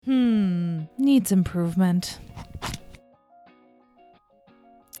needs improvement.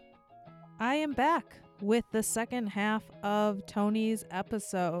 I am back with the second half of Tony's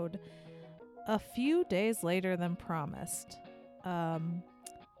episode a few days later than promised.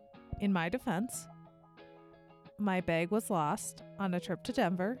 In my defense, my bag was lost on a trip to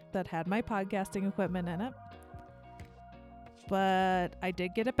Denver that had my podcasting equipment in it. But I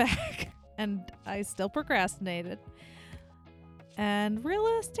did get it back, and I still procrastinated. And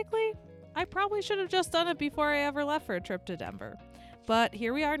realistically, I probably should have just done it before I ever left for a trip to Denver. But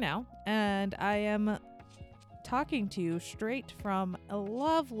here we are now, and I am talking to you straight from a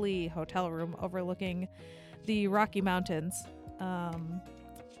lovely hotel room overlooking the Rocky Mountains.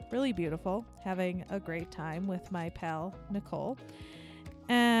 Really beautiful, having a great time with my pal Nicole.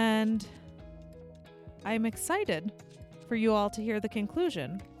 And I'm excited for you all to hear the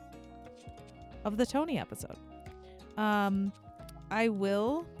conclusion of the Tony episode. I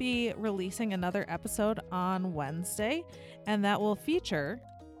will be releasing another episode on Wednesday, and that will feature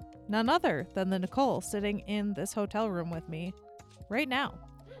none other than the Nicole sitting in this hotel room with me right now.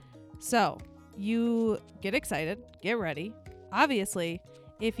 So you get excited, get ready. Obviously,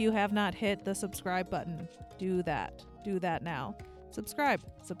 if you have not hit the subscribe button, do that. Do that now. Subscribe.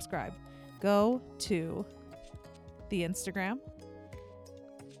 Go to the Instagram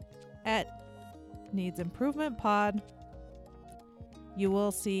at Needs Improvement Pod. You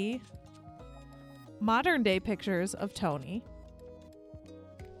will see modern day pictures of Tony.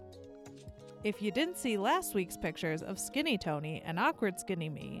 If you didn't see last week's pictures of Skinny Tony and Awkward Skinny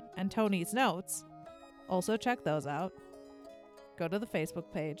Me and Tony's notes, also check those out. Go to the Facebook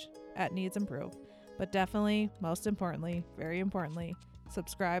page at Needs Improve. But definitely, most importantly, very importantly,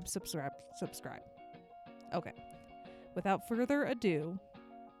 subscribe. Okay. Without further ado,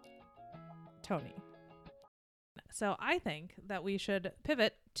 Tony. So I think that we should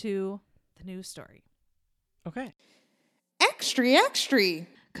pivot to the news story. Okay. Extra.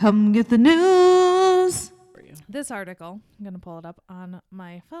 Come get the news. This article, I'm going to pull it up on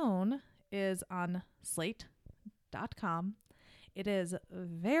my phone, is on slate.com. It is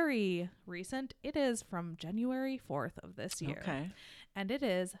very recent. It is from January 4th of this year. Okay. And it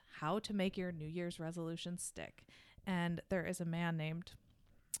is how to make your New Year's resolution stick. And there is a man named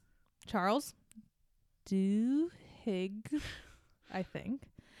Charles Duhigg, I think,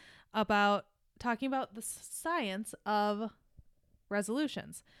 talking about the science of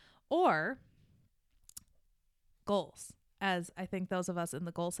resolutions or goals, as I think those of us in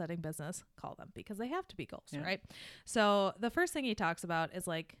the goal setting business call them, because they have to be goals, right? So the first thing he talks about is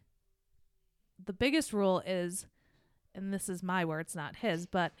like the biggest rule is, and this is my words, not his,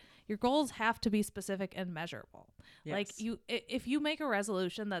 but your goals have to be specific and measurable. Yes. Like if you make a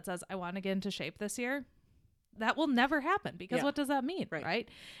resolution that says, I want to get into shape this year, that will never happen, because what does that mean? Right.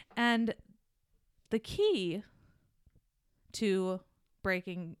 And the key to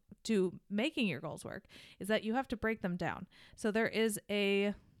making your goals work is that you have to break them down. So there is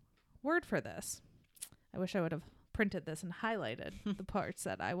a word for this. I wish I would have printed this and highlighted the parts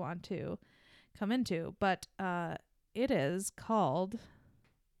that I want to come into, but it is called,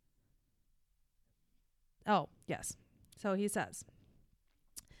 so he says,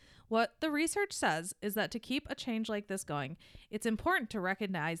 what the research says is that to keep a change like this going, it's important to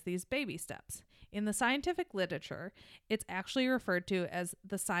recognize these baby steps. In the scientific literature, it's actually referred to as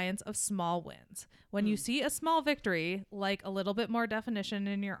the science of small wins. When you see a small victory, like a little bit more definition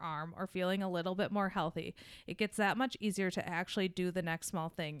in your arm or feeling a little bit more healthy, it gets that much easier to actually do the next small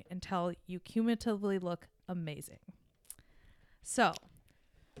thing until you cumulatively look amazing. So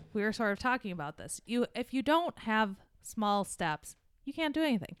we were sort of talking about this. If you don't have small steps, you can't do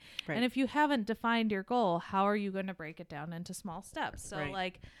anything. Right. And if you haven't defined your goal, how are you going to break it down into small steps? So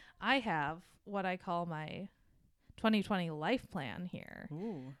like I have what I call my 2020 life plan here.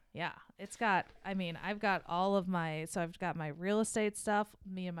 Ooh. Yeah. I've got all of I've got my real estate stuff.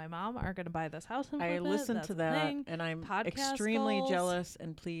 Me and my mom are going to buy this house. I listened to that and I'm extremely jealous.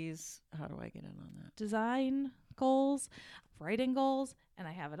 And please, how do I get in on that? Design goals, writing goals, and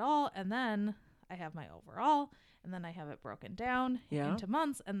I have it all. And then I have my overall. And then I have it broken down into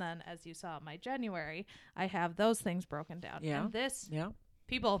months. And then, as you saw in my January, I have those things broken down. Yeah. And this,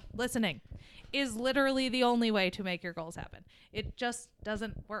 people listening, is literally the only way to make your goals happen. It just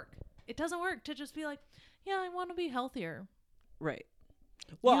doesn't work. It doesn't work to just be like, yeah, I want to be healthier. Right.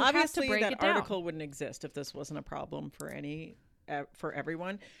 Well, obviously that article wouldn't exist if this wasn't a problem for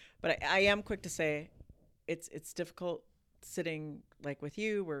everyone. But I am quick to say it's difficult sitting like with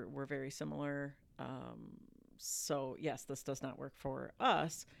you. We're very similar. So yes, this does not work for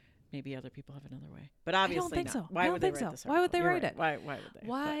us. maybe other people have another way. But obviously I don't think not. so. Why would they write this article? Why would they You're write right. it? Why would they?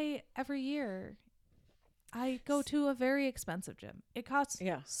 Why every year I go to a very expensive gym? It costs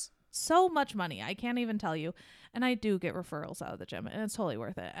so much money. I can't even tell you. And I do get referrals out of the gym, and it's totally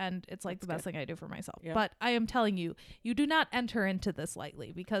worth it. And it's like the best thing I do for myself. Yep. But I am telling you, you do not enter into this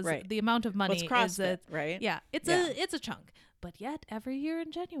lightly, because the amount of money is right? Yeah, it's a chunk. But yet every year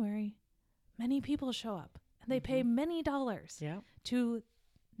in January, many people show up, and they pay many dollars to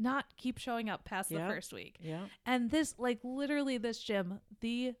not keep showing up past the first week. Yeah. And this, like, literally this gym,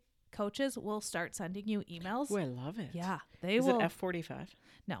 the coaches will start sending you emails. Oh, I love it. Yeah, they will. Is it F45?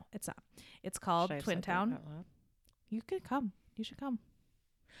 No, it's not. It's called Twin Town. You could come. You should come.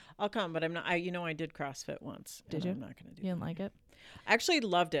 I'll come, but I'm not. I did CrossFit once. Did you? I'm not going to do. You didn't like it? I actually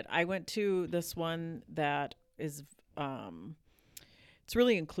loved it. I went to this one that is, it's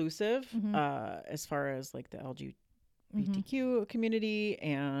really inclusive, as far as like the LGBTQ community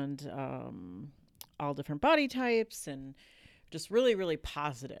and all different body types, and just really, really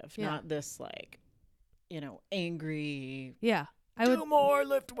positive. Not this like, angry. Yeah. Do more,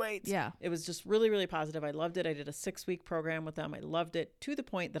 lift weights. Yeah. It was just really, really positive. I loved it. I did a 6-week program with them. I loved it to the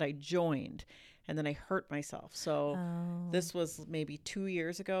point that I joined, and then I hurt myself. So this was maybe 2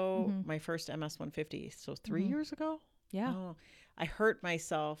 years ago, my first MS 150. So 3 years ago? Yeah. Oh, I hurt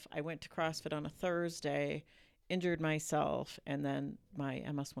myself. I went to CrossFit on a Thursday, injured myself, and then my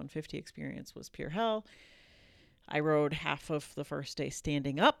MS 150 experience was pure hell. I rode half of the first day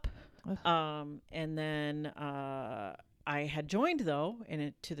standing up. And then I had joined, though,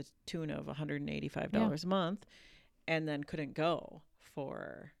 to the tune of $185 a month, and then couldn't go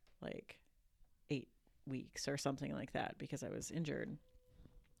for like 8 weeks or something like that because I was injured.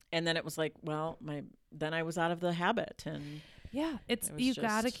 And then it was like, then I was out of the habit. And you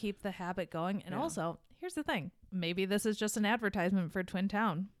got to keep the habit going. And also, here's the thing. Maybe this is just an advertisement for Twin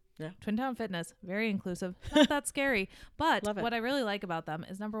Town. Yeah. Twin Town Fitness, very inclusive. Not that scary. But what I really like about them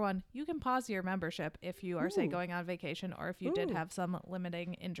is, number one, you can pause your membership if you are, say, going on vacation, or if you did have some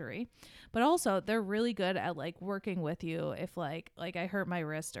limiting injury. But also, they're really good at like working with you if like I hurt my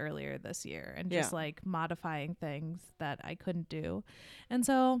wrist earlier this year, and just like modifying things that I couldn't do. And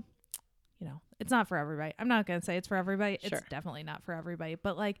so, it's not for everybody. I'm not going to say it's for everybody. Sure. It's definitely not for everybody.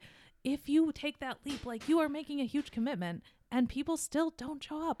 But like, if you take that leap, like, you are making a huge commitment, and people still don't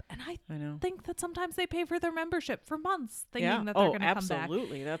show up. And I think that sometimes they pay for their membership for months thinking that they're going to come back.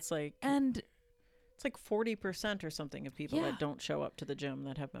 Absolutely. That's like, it's like 40% or something of people that don't show up to the gym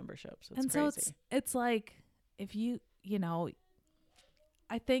that have memberships. It's crazy. So it's like, if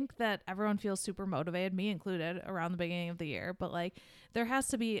I think that everyone feels super motivated, me included, around the beginning of the year, but like, there has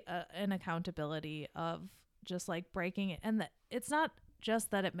to be an accountability of just like breaking it. And it's not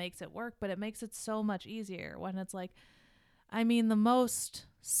just that it makes it work, but it makes it so much easier when it's like, the most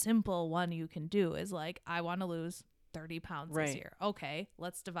simple one you can do is like, I want to lose 30 pounds this year. Okay,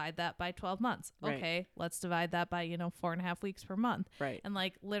 let's divide that by 12 months. Okay, let's divide that by, 4.5 weeks per month. Right. And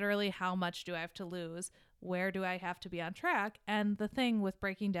like, literally, how much do I have to lose? Where do I have to be on track? And the thing with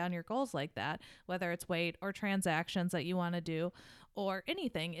breaking down your goals like that, whether it's weight or transactions that you want to do or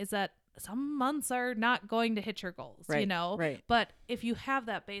anything, is that some months are not going to hit your goals, Right. But if you have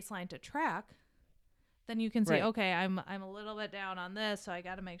that baseline to track, then you can say, okay, I'm a little bit down on this, so I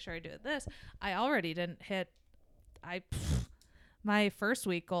got to make sure I do this. I already didn't hit. My first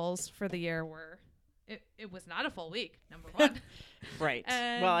week goals for the year were, it was not a full week, number one. Right.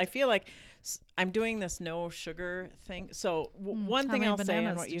 Well, I feel like I'm doing this no sugar thing. So one thing I'll say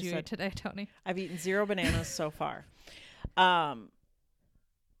on what you said today, Tony. I've eaten 0 bananas so far.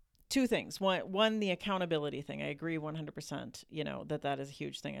 2 things. One, the accountability thing. I agree 100%, that is a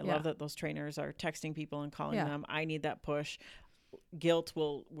huge thing. I love that those trainers are texting people and calling them. I need that push. Guilt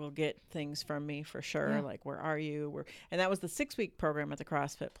will get things from me for sure. Like, where are you? And that was the 6-week program at the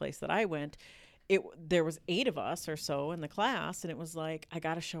CrossFit place that I went. There was 8 of us or so in the class, and it was like, I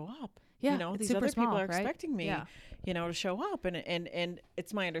got to show up. Yeah, these other people are expecting me, to show up. And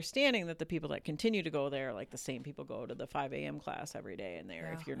it's my understanding that the people that continue to go there, like the same people go to the 5 a.m. class every day. And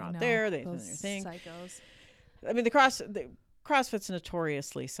if you're not there, they do their thing. Psychos. The CrossFit's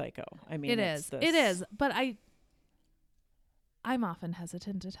notoriously psycho. It is. But I'm often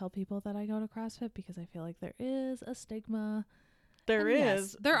hesitant to tell people that I go to CrossFit because I feel like there is a stigma. There is.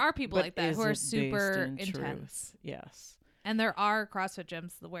 Yes, there are people like that who are super intense. Yes. And there are CrossFit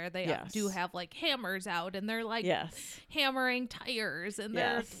gyms where they do have like hammers out, and they're like hammering tires, and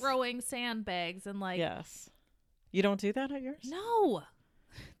they're throwing sandbags and like. Yes. You don't do that at yours? No.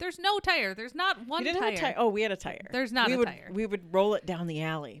 There's no tire. There's not one tire. Have a tire. Oh, we had a tire. There's not a tire. We would roll it down the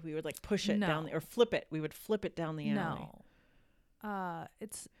alley. We would like push it down or flip it. We would flip it down the alley. No. I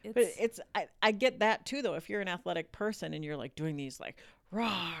get that too, though. If you're an athletic person and you're like doing these like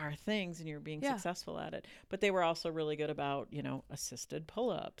raw things and you're being successful at it, but they were also really good about, assisted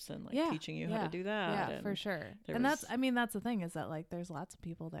pull-ups and like teaching you how to do that. Yeah, and for sure. And that's the thing is that like there's lots of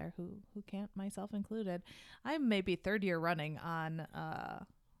people there who can't, myself included. I'm maybe third year running on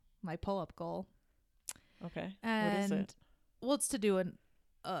my pull-up goal. Okay. And what is it? Well, it's to do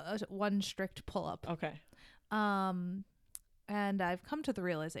one strict pull-up. Okay. And I've come to the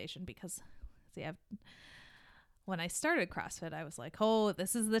realization because, when I started CrossFit, I was like, "Oh,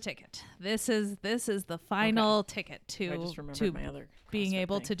 this is the ticket. This is the final ticket to being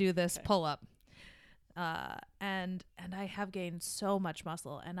able to do this pull-up." And I have gained so much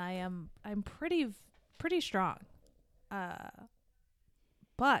muscle, and I'm pretty strong.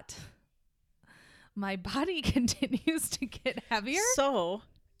 But my body continues to get heavier. So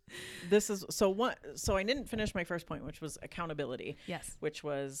I didn't finish my first point, which was accountability. Yes. Which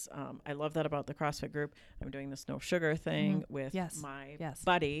was, I love that about the CrossFit group. I'm doing this no sugar thing with my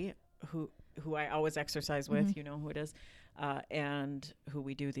buddy who I always exercise with, you know who it is, and who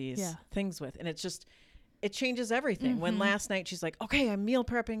we do these things with. And it's just, it changes everything. When last night she's like, okay, I'm meal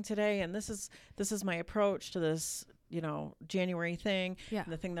prepping today. And this is my approach to this, January thing. Yeah.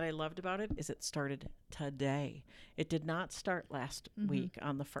 And the thing that I loved about it is it started today. It did not start last week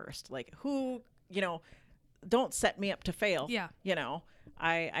on the 1st. Like don't set me up to fail. Yeah.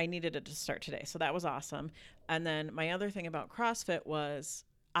 I needed it to start today. So that was awesome. And then my other thing about CrossFit was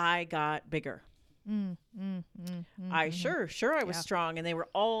I got bigger. I was strong, and they were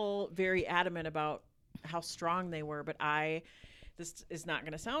all very adamant about how strong they were. But this is not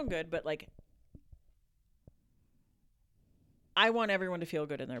going to sound good, but like, I want everyone to feel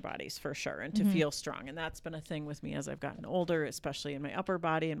good in their bodies for sure and to feel strong. And that's been a thing with me as I've gotten older, especially in my upper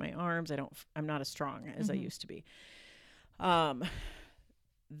body and my arms. I'm not as strong as I used to be.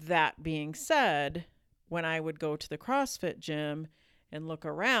 That being said, when I would go to the CrossFit gym and look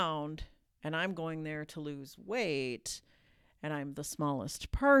around and I'm going there to lose weight and I'm the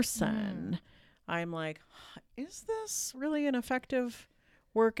smallest person, I'm like, is this really an effective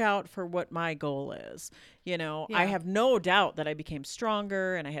workout for what my goal is? I have no doubt that I became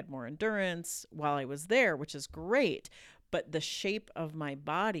stronger and I had more endurance while I was there, which is great. But the shape of my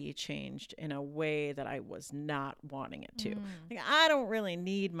body changed in a way that I was not wanting it to. Like, I don't really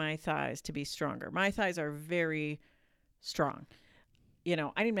need my thighs to be stronger. My thighs are very strong.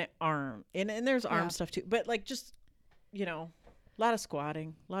 I need my arm. And there's arm stuff too. But like just, a lot of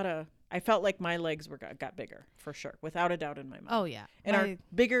squatting, I felt like my legs got bigger for sure, without a doubt in my mind. Oh, yeah. And are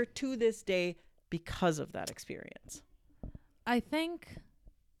bigger to this day because of that experience. I think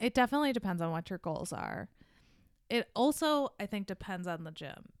it definitely depends on what your goals are. It also, I think, depends on the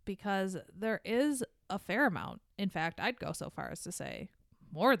gym because there is a fair amount. In fact, I'd go so far as to say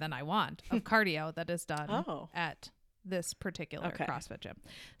more than I want of cardio that is done at this particular CrossFit gym.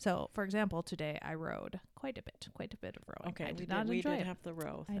 So, for example, today I rode quite a bit of rowing. Okay, I did not enjoy it. Have the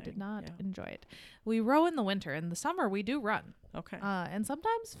row thing. I did not enjoy it. We row in the winter. In the summer, we do run. Okay. And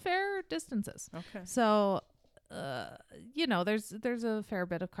sometimes fair distances. Okay. So, there's a fair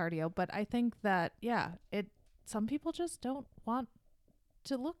bit of cardio, but I think that some people just don't want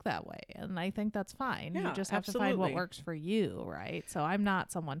to look that way, and I think that's fine. You just have to find what works for you, right? So I'm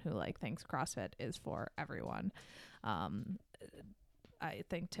not someone who like thinks CrossFit is for everyone. I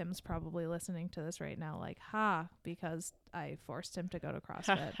think Tim's probably listening to this right now like, because I forced him to go to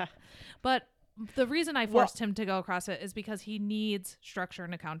CrossFit. But the reason I forced him to go CrossFit is because he needs structure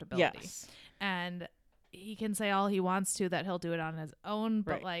and accountability. Yes. And he can say all he wants to that he'll do it on his own,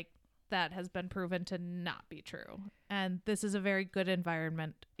 but like that has been proven to not be true. And this is a very good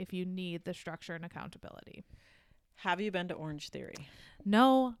environment if you need the structure and accountability. Have you been to Orange Theory?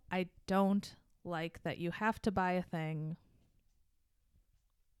 No, I don't like that you have to buy a thing.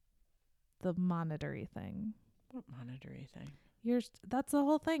 The monitory thing. What monitory thing? That's the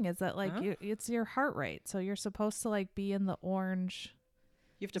whole thing is that like it's your heart rate. So you're supposed to like be in the orange.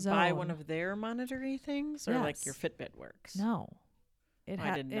 You have to buy one of their monitory things or like your Fitbit works? No. It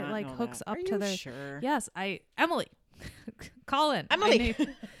like hooks up to their. Sure? Yes, Emily, call in. Emily.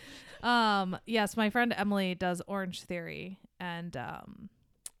 Yes, my friend Emily does Orange Theory, and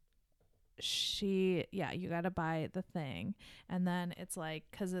you got to buy the thing, and then it's like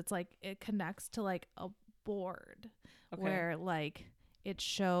because it's like it connects to like a board where like it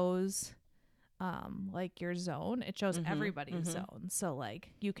shows. Like your zone, it shows everybody's zone. So like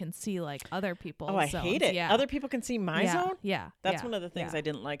you can see like other people's zones. I hate it. Yeah. Other people can see my zone? Yeah. That's one of the things I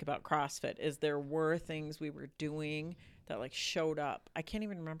didn't like about CrossFit is there were things we were doing that like showed up. I can't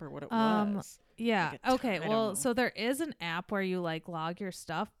even remember what it was. Yeah. Like okay. Well, so there is an app where you like log your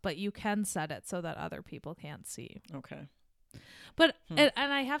stuff, but you can set it so that other people can't see. Okay. But and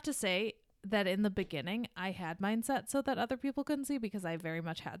I have to say that in the beginning, I had mine set so that other people couldn't see because I very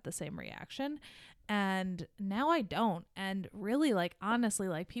much had the same reaction. And now I don't. And really, like, honestly,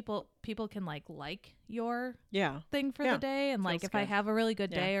 like people can like your thing for the day. And like, if I have a really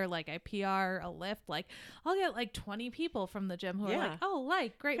good day or like I PR a lift, like I'll get like 20 people from the gym who are like, oh,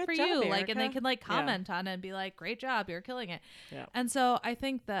 like, great good for job, you. Erica. Like, and they can like comment on it and be like, great job, you're killing it. Yeah. And so I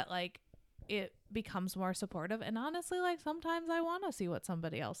think that like it becomes more supportive. And honestly, like sometimes I want to see what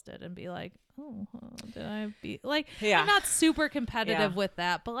somebody else did and be like, oh, did I be like, I'm not super competitive with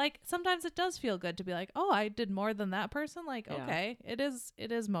that, but like sometimes it does feel good to be like, oh, I did more than that person. Like, okay, it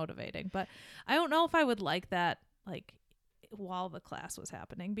is motivating, but I don't know if I would like that, like while the class was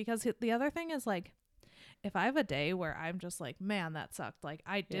happening, because the other thing is like, if I have a day where I'm just like, man, that sucked. Like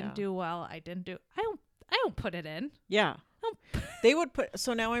I didn't do well. I don't put it in. Yeah. They would put,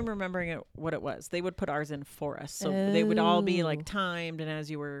 so now I'm remembering what it was. They would put ours in for us. So they would all be like timed. And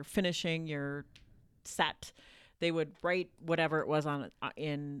as you were finishing your set, they would write whatever it was on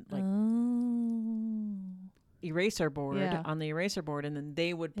in like eraser board on the eraser board. And then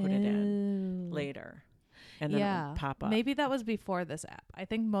they would put it in later. And then it would pop up. Maybe that was before this app. I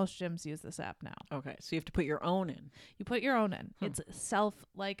think most gyms use this app now. Okay. So you have to put your own in. You put your own in. It's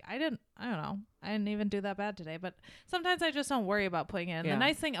like, I don't know. I didn't even do that bad today, but sometimes I just don't worry about putting it in. The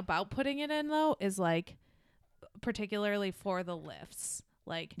nice thing about putting it in though, is like, particularly for the lifts,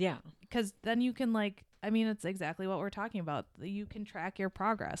 like, because then you can like, I mean, it's exactly what we're talking about. You can track your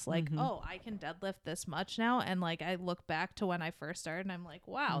progress. Like, oh, I can deadlift this much now. And like, I look back to when I first started and I'm like,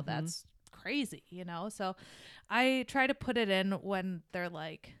 wow, that's crazy, you know? So I try to put it in when they're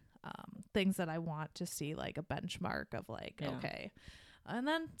like things that I want to see, like a benchmark of like, okay. And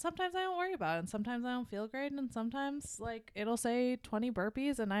then sometimes I don't worry about it, and sometimes I don't feel great, and sometimes like it'll say 20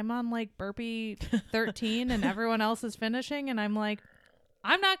 burpees and I'm on like burpee 13 and everyone else is finishing and I'm like,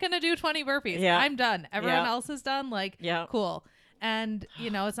 I'm not gonna do 20 burpees. I'm done. Everyone else is done. Like, cool. And you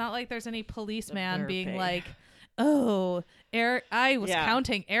know, it's not like there's any policeman being like, oh, I was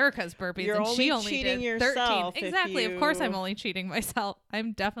counting Erica's burpees. You're and she only did 13. Exactly. Of course I'm only cheating myself.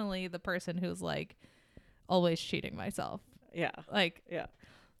 I'm definitely the person who's like always cheating myself. Yeah. Like,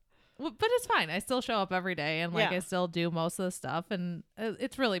 but it's fine. I still show up every day and like I still do most of the stuff, and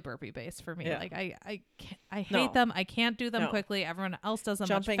it's really burpee based for me. Yeah. Like I hate them. I can't do them quickly. Everyone else does them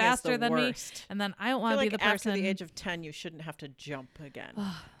Jumping much faster than worst. me. And then I don't want to be the person. After the age of 10, you shouldn't have to jump again.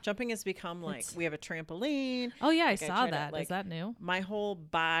 Jumping has become like, we have a trampoline. Oh yeah, like, I saw that. Is that new? My whole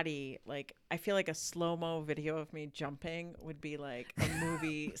body, like I feel like a slow-mo video of me jumping would be like a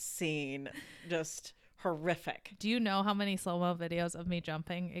movie scene. Just horrific. Do you know how many slow-mo videos of me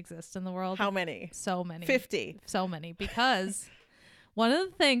jumping exist in the world? How many? So many. 50. So many. Because one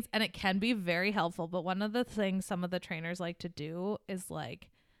of the things, and it can be very helpful, but one of the things some of the trainers like to do is like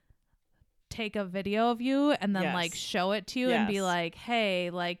take a video of you and then like show it to you and be like,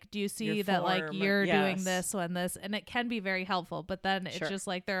 hey, like, do you see that like you're doing this and this? And it can be very helpful, but then it's just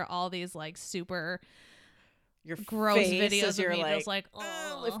like there are all these like super your gross videos of me like, just like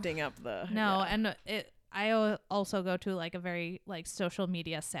lifting up the and I also go to like a very like social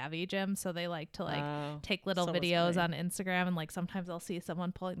media savvy gym, so they like to like take little videos on Instagram, and like sometimes I'll see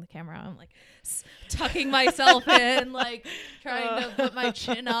someone pulling the camera out. I'm like tucking myself in, like trying to put my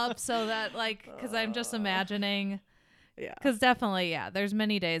chin up so that like, because I'm just imagining. Yeah. Because definitely, there's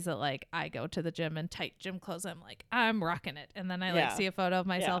many days that like I go to the gym in tight gym clothes. I'm like, I'm rocking it. And then I like see a photo of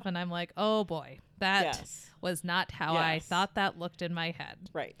myself and I'm like, oh boy, that was not how I thought that looked in my head.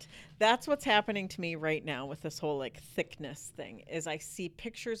 Right. That's what's happening to me right now with this whole like thickness thing, is I see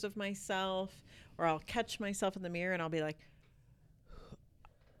pictures of myself, or I'll catch myself in the mirror and I'll be like,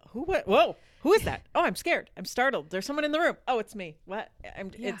 whoa, who is that? Oh, I'm scared. I'm startled. There's someone in the room. Oh, it's me. What?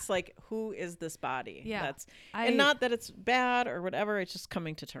 It's like, who is this body? Yeah. And not that it's bad or whatever. It's just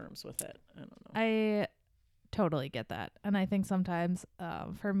coming to terms with it. I don't know. I totally get that. And I think sometimes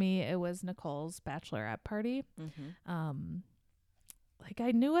for me, it was Nicole's bachelorette party. Like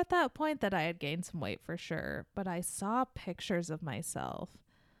I knew at that point that I had gained some weight for sure, but I saw pictures of myself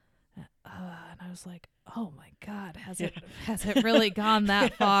and I was like, oh my God, has it really gone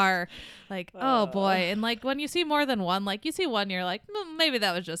that far? Like, oh boy. And like when you see more than one, like you see one, you're like, maybe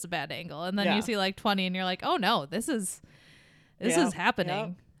that was just a bad angle. And then you see like 20 and you're like, oh no, this is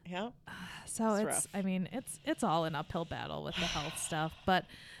happening. Yeah. So it's I mean, it's all an uphill battle with the health stuff. But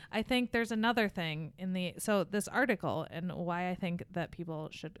I think there's another thing so this article, and why I think that people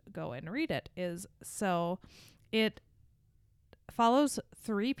should go and read it is, so it follows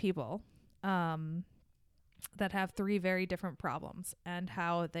 3 people that have 3 very different problems and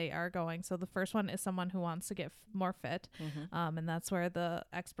how they are going. So the first one is someone who wants to get more fit. And that's where the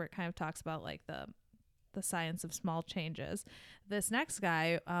expert kind of talks about like the science of small changes. This next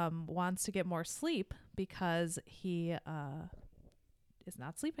guy wants to get more sleep because he is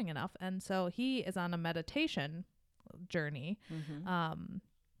not sleeping enough. And so he is on a meditation journey.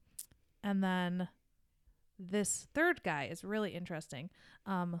 And then this third guy is really interesting.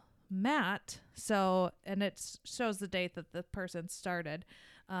 Matt, and it shows the date that the person started,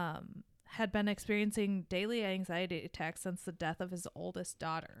 had been experiencing daily anxiety attacks since the death of his oldest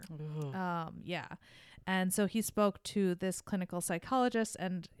daughter. And so he spoke to this clinical psychologist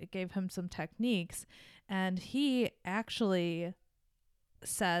and it gave him some techniques. And he actually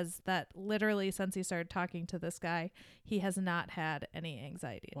says that literally since he started talking to this guy, he has not had any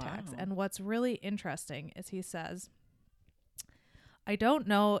anxiety attacks. And what's really interesting is he says, I don't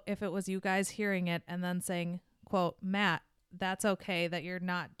know if it was you guys hearing it and then saying, quote, Matt, that's okay that you're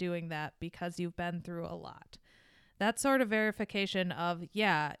not doing that because you've been through a lot. That sort of verification of,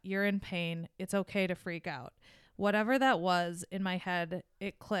 yeah, you're in pain. It's okay to freak out. Whatever that was in my head,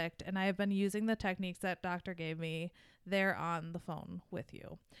 it clicked. And I have been using the techniques that doctor gave me there on the phone with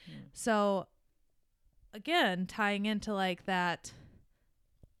you. So again, tying into like that,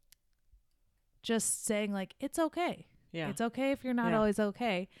 just saying like, it's okay. Yeah. It's okay if you're not always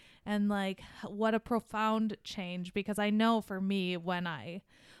okay. And like, what a profound change, because I know for me, when I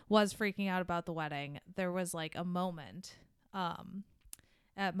was freaking out about the wedding, there was like a moment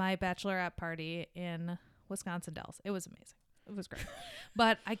at my bachelorette party in Wisconsin Dells. It was amazing. It was great.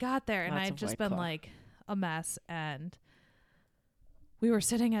 But I got there and I'd just been like a mess, and we were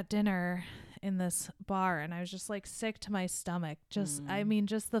sitting at dinner in this bar and I was just like sick to my stomach. Just I mean,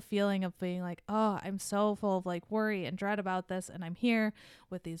 just the feeling of being like, oh, I'm so full of like worry and dread about this, and I'm here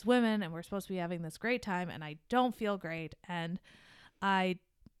with these women and we're supposed to be having this great time and I don't feel great. And I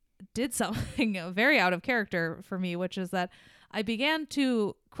did something very out of character for me, which is that I began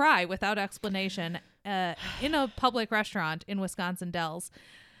to cry without explanation in a public restaurant in Wisconsin Dells.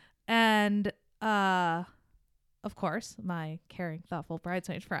 And of course, my caring, thoughtful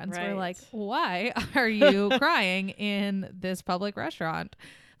bridesmaid friends were like, why are you crying in this public restaurant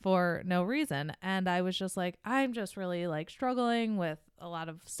for no reason? And I was just like, I'm just really like struggling with a lot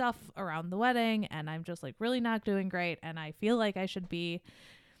of stuff around the wedding, and I'm just like really not doing great. And I feel like I should be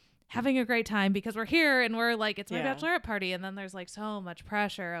having a great time because we're here and we're like, it's my bachelorette party. And then there's like so much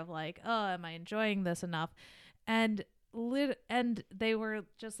pressure of like, oh, am I enjoying this enough? And they were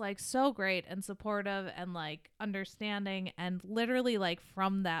just like so great and supportive and like understanding, and literally like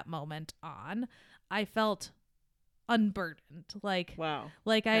from that moment on I felt unburdened, like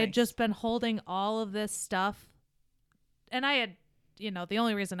like I had just been holding all of this stuff. And I had, the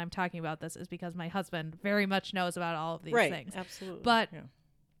only reason I'm talking about this is because my husband very much knows about all of these things. Absolutely. But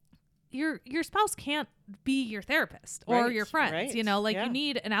your spouse can't be your therapist or your friends, you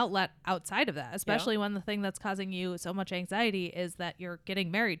need an outlet outside of that, especially when the thing that's causing you so much anxiety is that you're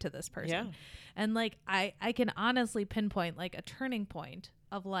getting married to this person. And like, I can honestly pinpoint like a turning point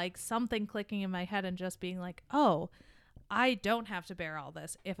of like something clicking in my head and just being like, oh, I don't have to bear all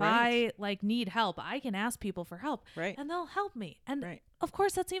this. If I like need help, I can ask people for help and they'll help me. And of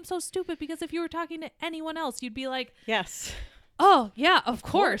course that seems so stupid, because if you were talking to anyone else, you'd be like, yes. Oh, yeah, of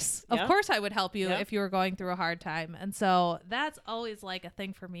course. Of course I would help you if you were going through a hard time. And so that's always like a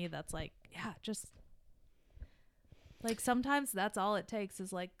thing for me that's like, just like sometimes that's all it takes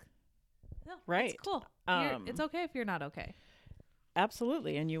is like, it's cool. It's okay if you're not okay.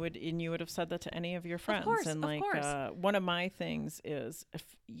 Absolutely. And you would have said that to any of your friends. Of course, and like one of my things is,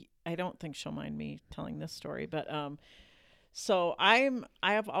 I don't think she'll mind me telling this story, but so I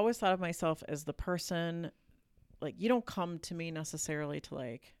have always thought of myself as the person, like, you don't come to me necessarily to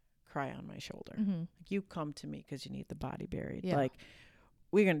like cry on my shoulder. Like, you come to me because you need the body buried. Like,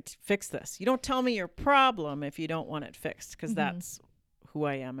 we're going to fix this. You don't tell me your problem if you don't want it fixed, because that's who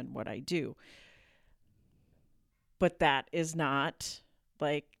I am and what I do. But that is not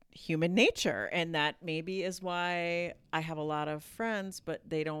like human nature. And that maybe is why I have a lot of friends, but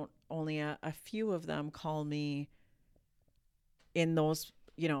they don't, only a few of them call me in those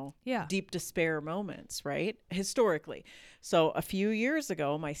deep despair moments, right? Historically. So a few years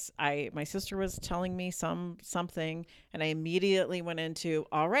ago, my sister was telling me something, and I immediately went into,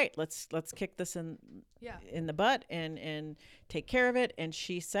 all right, let's kick this in the butt and take care of it. And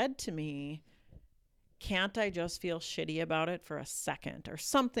she said to me, can't I just feel shitty about it for a second or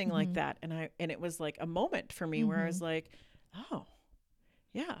something like that? And it was like a moment for me where I was like, oh,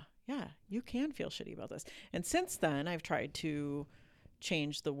 yeah, you can feel shitty about this. And since then, I've tried to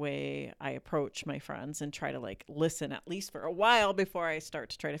change the way I approach my friends and try to like listen at least for a while before I start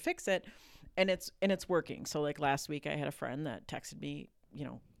to try to fix it. And it's working. So like last week I had a friend that texted me, you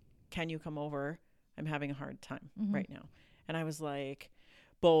know, can you come over? I'm having a hard time right now. And I was like,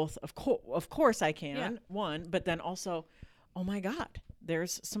 both, of course I can, one, but then also, oh my God,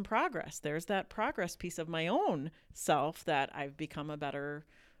 there's some progress. There's that progress piece of my own self that I've become a better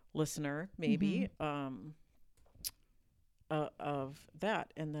listener, maybe, of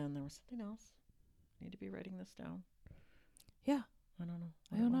that. And then there was something else. I need to be writing this down. Yeah. I don't know.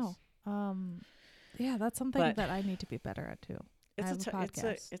 I don't know. Yeah, that's something that I need to be better at too. It's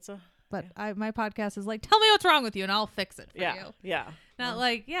But my podcast is like, tell me what's wrong with you and I'll fix it for you. Yeah. Not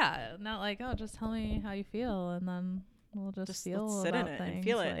like, oh, just tell me how you feel and then we'll just feel let's sit about in it things. And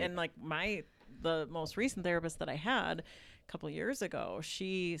feel it. And like the most recent therapist that I had a couple years ago,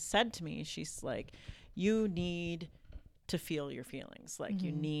 she said to me, she's like, you need to feel your feelings. Like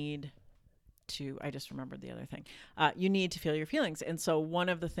you need to, I just remembered the other thing. You need to feel your feelings. And so one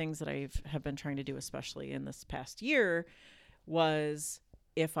of the things that have been trying to do, especially in this past year, was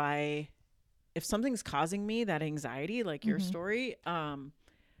if something's causing me that anxiety, like your story,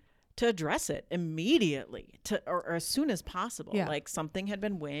 to address it immediately or as soon as possible. Yeah. Like something had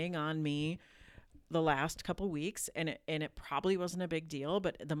been weighing on me the last couple weeks and it probably wasn't a big deal,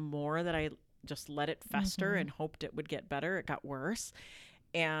 but the more that I just let it fester and hoped it would get better, it got worse.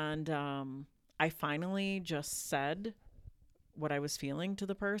 And I finally just said what I was feeling to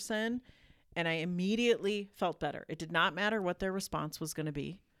the person and I immediately felt better. It did not matter what their response was going to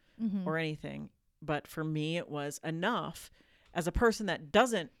be or anything. But for me, it was enough as a person that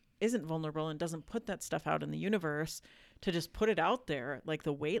isn't vulnerable and doesn't put that stuff out in the universe to just put it out there. Like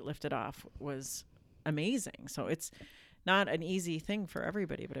the weight lifted off was amazing. So it's not an easy thing for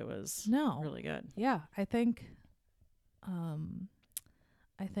everybody, but it was really good. Yeah. I think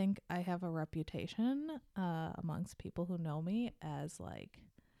I have a reputation amongst people who know me as like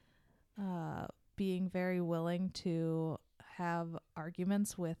being very willing to have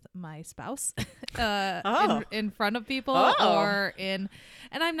arguments with my spouse in front of people and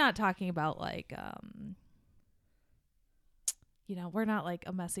I'm not talking about like we're not like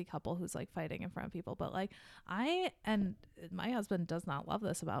a messy couple who's like fighting in front of people, but like and my husband does not love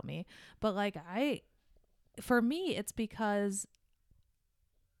this about me, but like for me it's because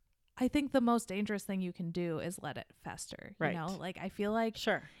I think the most dangerous thing you can do is let it fester. Right. Like I feel like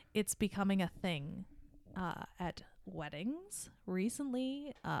it's becoming a thing at weddings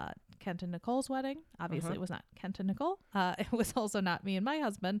recently. Kent and Nicole's wedding. Obviously, it was not Kent and Nicole. It was also not me and my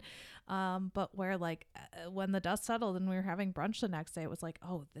husband. But where like when the dust settled and we were having brunch the next day, it was like,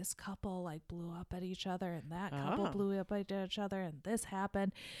 oh, this couple like blew up at each other, and that couple blew up at each other, and this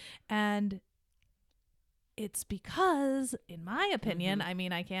happened, and it's because, in my opinion, I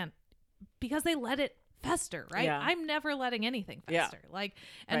mean, I can't, because they let it fester, right? Yeah. I'm never letting anything fester. Yeah. Like,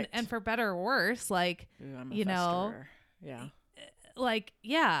 and for better or worse, like, you know, like,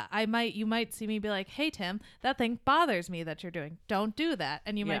 yeah, you might see me be like, hey, Tim, that thing bothers me that you're doing. Don't do that.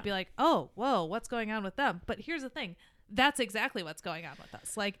 And you might be like, oh, whoa, what's going on with them? But here's the thing. That's exactly what's going on with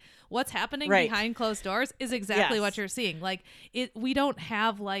us. Like what's happening behind closed doors is exactly what you're seeing. Like we don't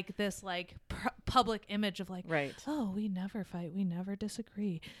have like this like public image of like, oh, we never fight. We never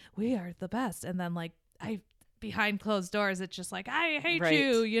disagree. We are the best. And then like behind closed doors, it's just like, I hate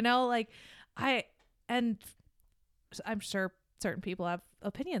you, you know, like and I'm sure certain people have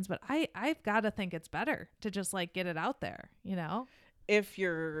opinions, but I've got to think it's better to just like get it out there, you know? If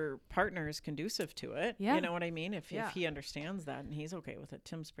your partner is conducive to it, you know what I mean? If he understands that and he's okay with it.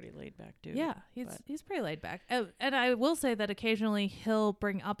 Tim's pretty laid back dude. Yeah, he's pretty laid back. And I will say that occasionally he'll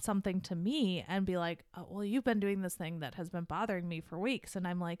bring up something to me and be like, oh, well, you've been doing this thing that has been bothering me for weeks. And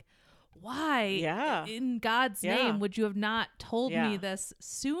I'm like, why in God's name would you have not told me this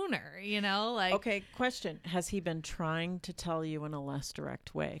sooner? You know, like, okay, question. Has he been trying to tell you in a less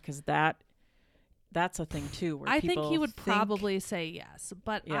direct way? Because that's a thing too. Where I think he would probably say yes,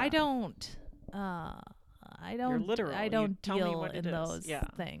 but I don't. You're literal. I don't deal in those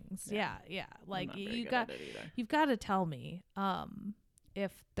things. Yeah. Like you've got to tell me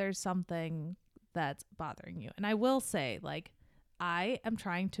if there's something that's bothering you. And I will say, like, I am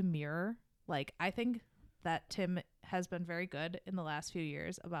trying to mirror. Like, I think that Tim has been very good in the last few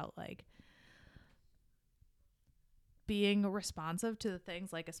years about like being responsive to the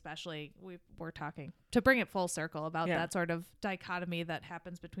things, like especially we're talking to bring it full circle about that sort of dichotomy that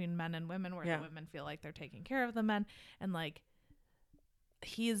happens between men and women where the women feel like they're taking care of the men, and like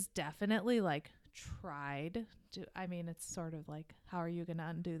he is definitely like tried to, I mean, it's sort of like, how are you going to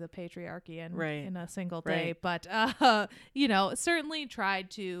undo the patriarchy right. in a single day? Right. But, you know, certainly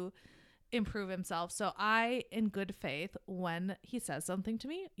tried to improve himself. So I, in good faith, when he says something to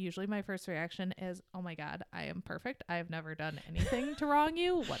me, usually my first reaction is, oh my God, I am perfect. I have never done anything to wrong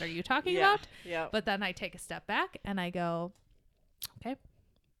you. What are you talking about? Yeah. But then I take a step back and I go, okay,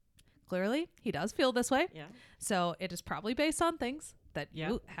 clearly he does feel this way. Yeah. So it is probably based on things that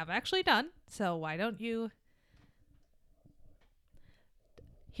you have actually done. So why don't you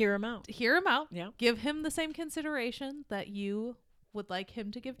hear him out? Yeah. Give him the same consideration that you would like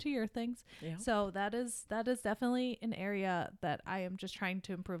him to give to your things. Yeah. So that is definitely an area that I am just trying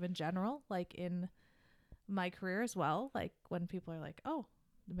to improve in general, like in my career as well. Like when people are like, oh,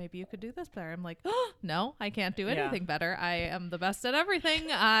 maybe you could do this better. I'm like, oh, no, I can't do anything better. I am the best at everything.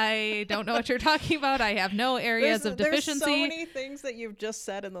 I don't know what you're talking about. I have no areas of deficiency. There's so many things that you've just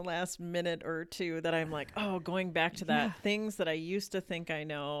said in the last minute or two that I'm like, oh, going back to that, things that I used to think I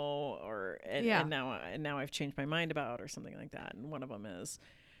know, and now I've changed my mind about, or something like that. And one of them is,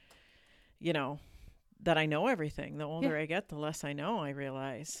 you know, that I know everything. The older I get, the less I know, I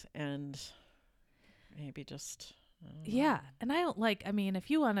realize. And maybe just... Yeah. And I don't like, I mean,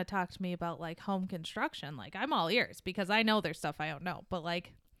 if you want to talk to me about like home construction, like I'm all ears because I know there's stuff I don't know, but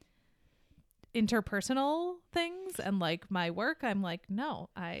like interpersonal things and like my work, I'm like, no,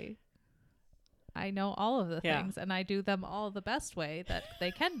 I know all of the things and I do them all the best way that they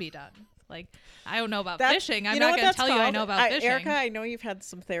can be done. Like, I don't know about fishing. I'm not going to tell you I know about fishing. Erica, I know you've had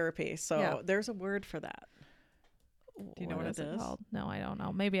some therapy, so there's a word for that. Do you know what it is? Called? No, I don't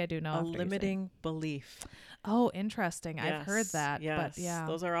know. Maybe I do know. A limiting belief. Oh, interesting. Yes, I've heard that. Yes. But yeah.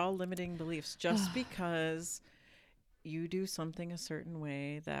 Those are all limiting beliefs. Just because you do something a certain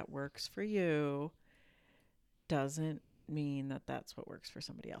way that works for you doesn't mean that that's what works for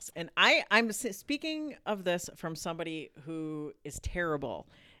somebody else. And I'm speaking of this from somebody who is terrible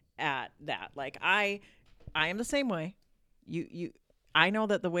at that. Like I am the same way. I know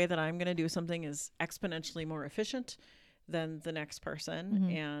that the way that I'm going to do something is exponentially more efficient than the next person.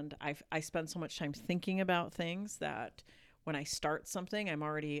 And I spend so much time thinking about things that when I start something, I'm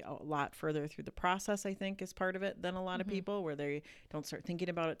already a lot further through the process, I think, is part of it than a lot of people, where they don't start thinking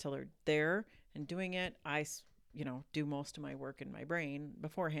about it till they're there and doing it. I, do most of my work in my brain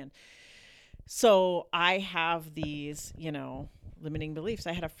beforehand. So I have these, limiting beliefs.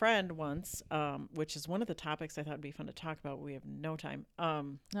 I had a friend once, which is one of the topics I thought would be fun to talk about. We have no time.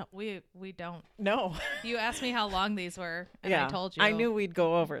 No, we don't. No. You asked me how long these were, and I told you. I knew we'd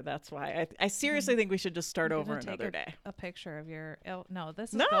go over. That's why. I seriously think we should just start over another day. A picture of your... Oh, no,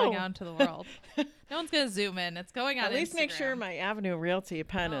 this is going out into the world. No one's going to zoom in. It's going on At least Instagram. Make sure my Avenue Realty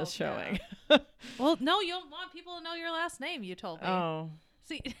pen is showing. Yeah. Well, no, you don't want people to know your last name, you told me. Oh.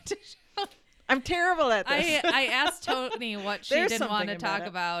 See... I'm terrible at this. I asked Tony what she didn't want to talk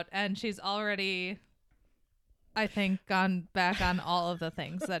about, and she's already, I think, gone back on all of the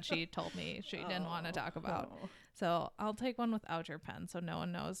things that she told me she didn't want to talk about. So I'll take one without your pen so no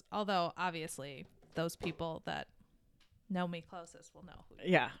one knows. Although, obviously, those people that know me closest will know who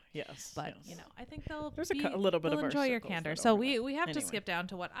you are. Yes. But, I think they'll a little bit of enjoy your candor. So we have to skip down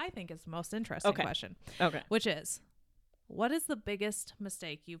to what I think is the most interesting question. Okay. Which is, what is the biggest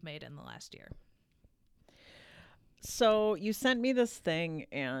mistake you've made in the last year? So you sent me this thing,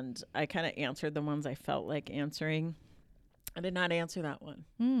 and I kind of answered the ones I felt like answering. I did not answer that one.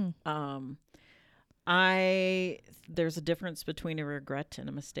 There's a difference between a regret and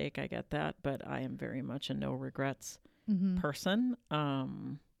a mistake. I get that, but I am very much a no regrets person. I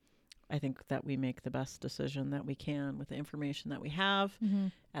think that we make the best decision that we can with the information that we have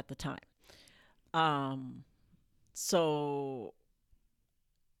at the time. So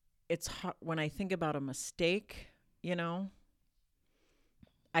it's hard when I think about a mistake,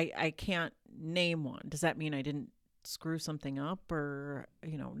 I can't name one. Does that mean I didn't screw something up or,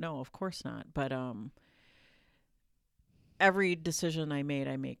 no, of course not. But, every decision I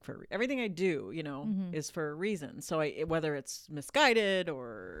make for everything I do, is for a reason. So whether it's misguided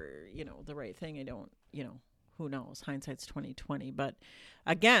or, the right thing, I don't, who knows? Hindsight's 20/20. But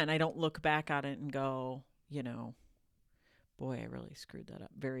again, I don't look back at it and go, boy, I really screwed that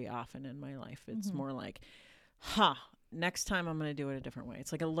up very often in my life. It's more like, next time I'm going to do it a different way.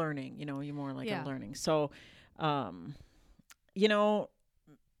 It's like a learning, you're more like a learning. So, the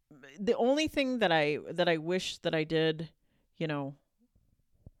only thing that I wish that I did,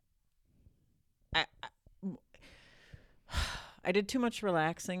 I did too much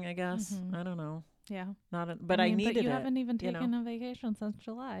relaxing, I guess. I don't know. Yeah. But I needed it. But you haven't even taken a vacation since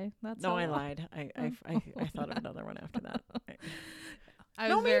July. That's I lied. I thought of another one after that. Maybe. I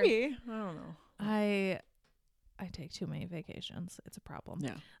don't know. I take too many vacations. It's a problem.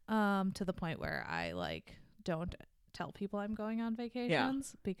 Yeah. To the point where I like don't tell people I'm going on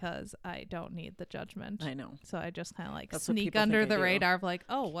vacations because I don't need the judgment. I know. So I just kind of like That's sneak under the radar of like,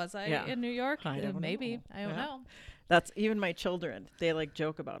 oh, was I in New York? Maybe. I don't know. That's even my children. They like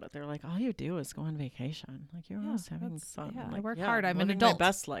joke about it. They're like, all you do is go on vacation. Like you're always having fun. Yeah, like, I work hard. I'm an adult. My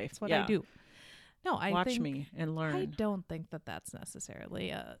best life. That's what I do. No, I watch think, me and learn. I don't think that that's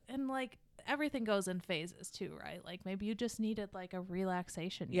necessarily and like everything goes in phases too, right? Like maybe you just needed like a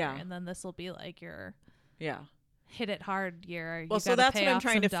relaxation year, and then this will be like your hit it hard year. Well, so that's what I'm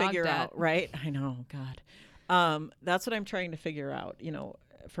trying to figure out, right? I know, God. That's what I'm trying to figure out, you know,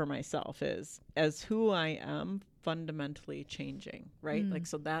 for myself is as who I am fundamentally changing, right? Like,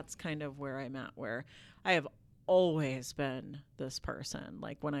 so that's kind of where I'm at, where I have always been this person.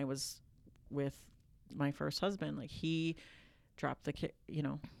 Like when I was with my first husband, like he dropped the kid, you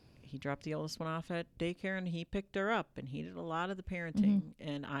know, he dropped the oldest one off at daycare and he picked her up and he did a lot of the parenting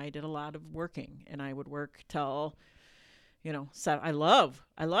and I did a lot of working, and I would work till, you know, I love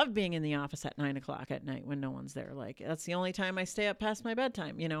being in the office at 9:00 at night when no one's there. Like that's the only time I stay up past my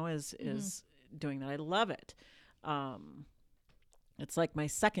bedtime, you know, is doing that. I love it. It's like my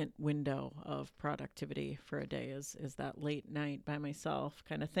second window of productivity for a day is that late night by myself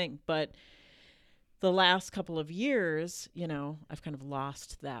kind of thing. But the last couple of years, you know, I've kind of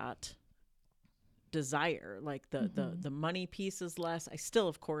lost that desire. Like the money piece is less. I still,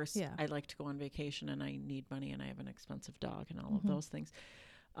 of course, I like to go on vacation and I need money and I have an expensive dog and all of those things.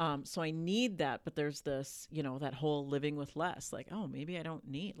 So I need that, but there's this, you know, that whole living with less, like, oh, maybe I don't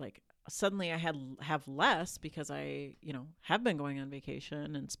need, like, suddenly I have less because I, you know, have been going on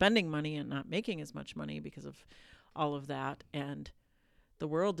vacation and spending money and not making as much money because of all of that. And the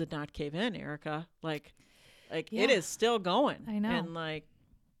world did not cave in, Erica. Like it is still going. I know. And like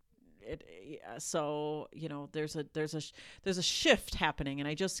so, you know, there's a shift happening and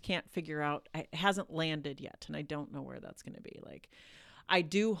I just can't figure out, it hasn't landed yet. And I don't know where that's going to be. Like, I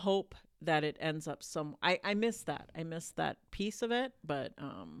do hope that it ends up I miss that. I miss that piece of it, but,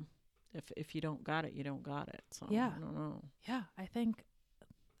 if you don't got it, you don't got it. So I don't know. Yeah. I think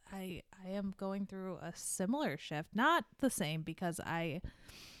I am going through a similar shift, not the same, because I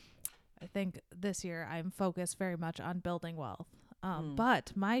think this year I'm focused very much on building wealth.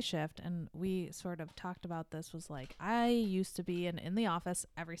 But my shift, and we sort of talked about this, was like, I used to be an in the office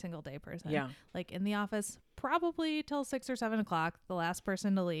every single day person. Yeah. Like in the office, probably till 6 or 7 o'clock, the last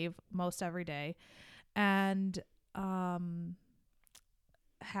person to leave most every day. And,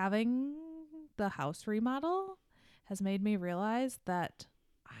 having the house remodel has made me realize that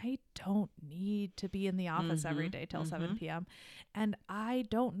I don't need to be in the office every day till 7 p.m. And I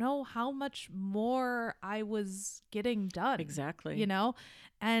don't know how much more I was getting done. Exactly. You know?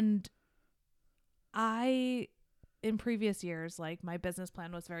 And in previous years, like my business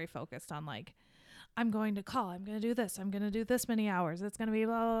plan was very focused on like, I'm going to call, I'm going to do this, I'm going to do this many hours, it's going to be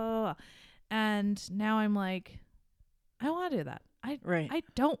blah, blah, blah, blah. And now I'm like, I don't want to do that. I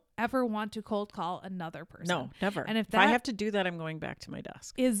don't ever want to cold call another person. No, never. And if I have to do that, I'm going back to my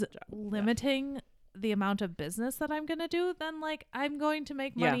desk. Is limiting the amount of business that I'm going to do, then like I'm going to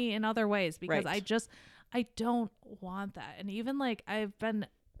make money in other ways, because I don't want that. And even like I've been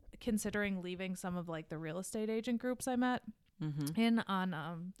considering leaving some of like the real estate agent groups I met in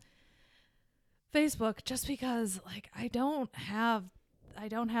on Facebook, just because like I don't have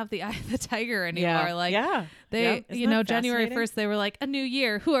the eye of the tiger anymore. Like they, you know, January 1st, they were like, a new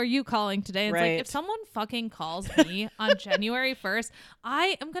year. Who are you calling today? And it's like, if someone fucking calls me on January 1st,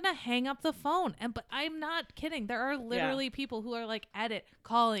 I am going to hang up the phone. But I'm not kidding. There are literally people who are like at it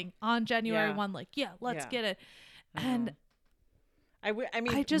calling on January 1, like, let's get it. And I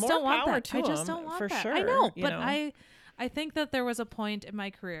mean, I just don't want that. I just don't want for that. Sure, I know, but I think that there was a point in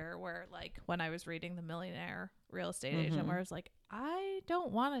my career where, like, when I was reading The Millionaire Real Estate Agent, where I was like, I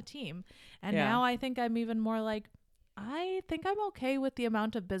don't want a team. And now I think I'm even more like, I think I'm okay with the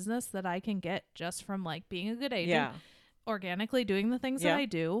amount of business that I can get just from like being a good agent, organically doing the things that I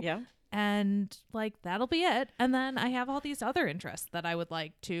do. Yeah. And like, that'll be it. And then I have all these other interests that I would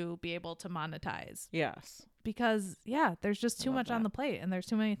like to be able to monetize. Yes. Because there's just too much on the plate and there's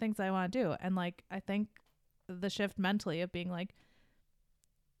too many things I want to do. And like, I think the shift mentally of being like,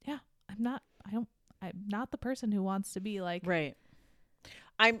 I'm not the person who wants to be like,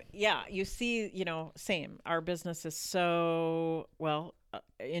 you see, you know, same. Our business is so,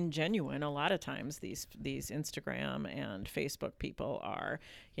 ingenuine. A lot of times these Instagram and Facebook people are,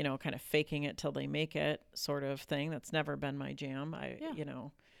 you know, kind of faking it till they make it sort of thing. That's never been my jam. You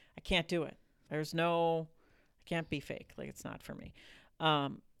know, I can't do it. I can't be fake. Like, it's not for me.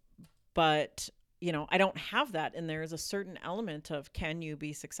 But, you know, I don't have that. And there is a certain element of, can you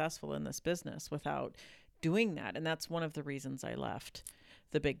be successful in this business without doing that? And that's one of the reasons I left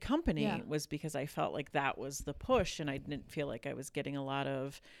the big company, was because I felt like that was the push, and I didn't feel like I was getting a lot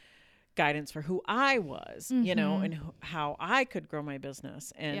of guidance for who I was, you know, and how I could grow my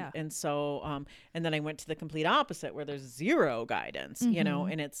business. And so, and then I went to the complete opposite, where there's zero guidance, you know,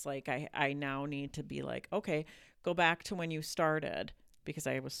 and it's like, I now need to be like, okay, go back to when you started, because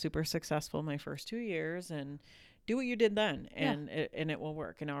I was super successful my first 2 years, and do what you did then, and it will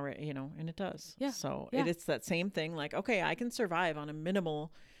work. And already, you know, and it does. Yeah. So it's that same thing. Like, okay, I can survive on a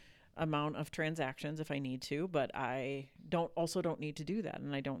minimal amount of transactions if I need to, but I don't need to do that,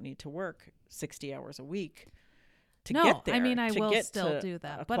 and I don't need to work 60 hours a week to get there. I mean, I will still do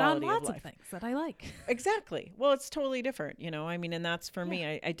that, but on lots of things that I like. Exactly. Well, it's totally different, you know. I mean, and that's for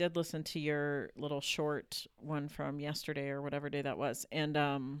me. I did listen to your little short one from yesterday or whatever day that was,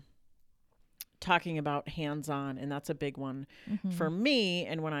 and talking about hands-on, and that's a big one for me.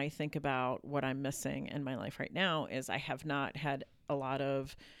 And when I think about what I'm missing in my life right now, is I have not had a lot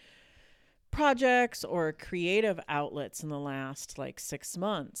of projects or creative outlets in the last like 6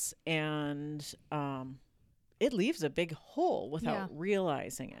 months, and it leaves a big hole without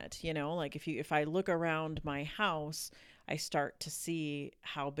realizing it, you know. Like if I look around my house, I start to see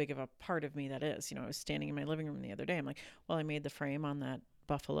how big of a part of me that is. You know, I was standing in my living room the other day, I'm like, well, I made the frame on that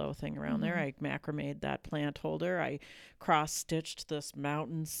buffalo thing around there, I macrameed that plant holder, I cross-stitched this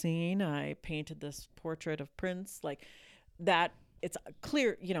mountain scene, I painted this portrait of Prince, like that. It's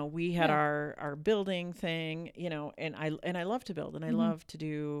clear, you know, we had our building thing, you know, and I love to build, and I love to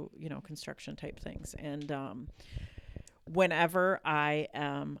do, you know, construction type things. And whenever I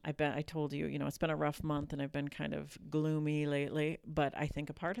told you, you know, it's been a rough month, and I've been kind of gloomy lately, but I think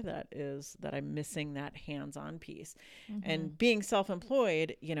a part of that is that I'm missing that hands-on piece. And being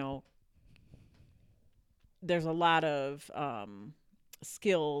self-employed, you know, there's a lot of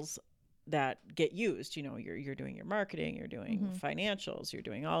skills that get used. You know, you're doing your marketing, you're doing financials, you're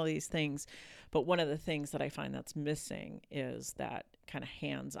doing all these things, but one of the things that I find that's missing is that kind of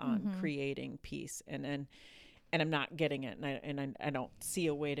hands-on creating piece, and I'm not getting it, and I don't see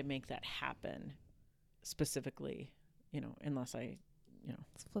a way to make that happen specifically, you know, unless I, you know,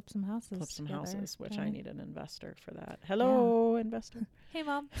 let's flip some houses, which I need an investor for that. Hello, investor. Hey,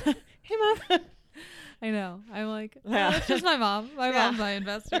 Mom. Hey, Mom. I know. I'm like, it's just my mom. My mom's my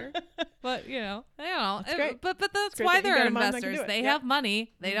investor. But, you know, I don't know. Great. But that's why they're investors. They have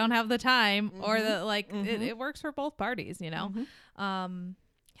money. They don't have the time, or it works for both parties, you know?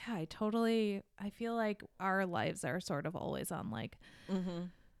 Yeah, I feel like our lives are sort of always on like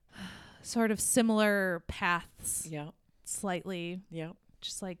sort of similar paths. Yeah. Slightly. Yeah.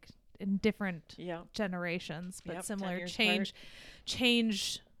 Just like in different generations, but similar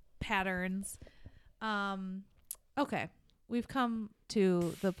change patterns. Okay. We've come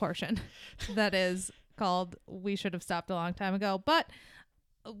to the portion that is called "We Should Have Stopped a Long Time Ago," but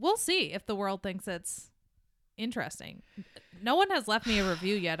we'll see if the world thinks it's interesting. No one has left me a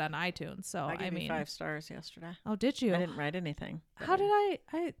review yet on iTunes, so I mean, 5 stars yesterday. Oh, did you? I didn't write anything. How did I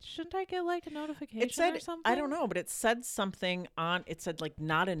shouldn't I get like a notification it said, or something? I don't know, but it said something on. It said like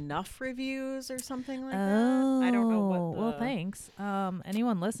not enough reviews or something like that. I don't know what. Well, thanks.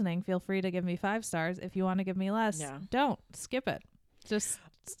 Anyone listening, feel free to give me 5 stars. If you want to give me less, don't skip it. Just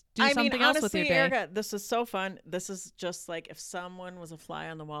do something else with your day. Erica, this is so fun. This is just like if someone was a fly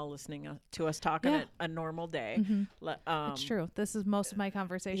on the wall listening to us talking at a normal day. It's true. This is most of my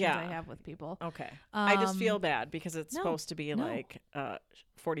conversations I have with people. Okay. I just feel bad because it's supposed to be like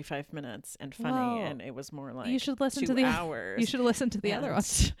 45 minutes and funny, and it was more like you should listen 2 to the hours. You should listen to the other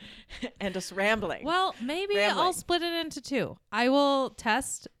ones and just rambling. Well, maybe I'll split it into 2. I will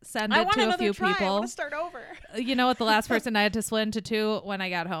send it to a few people. I want to start over. You know what? The last person I had to split into 2 when I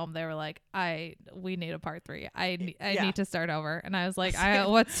got home, they were like, we need a part 3. I need to start over. And I was like,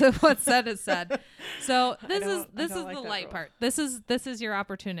 what's said is said. So this is the light part. This is your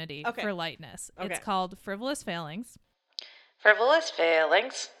opportunity for lightness. Okay. It's called Frivolous Failings. Frivolous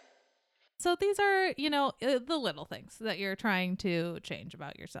failings. So these are, you know, the little things that you're trying to change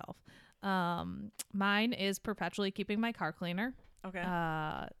about yourself. Mine is perpetually keeping my car cleaner. Okay.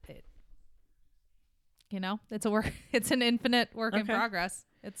 It's an infinite work in progress.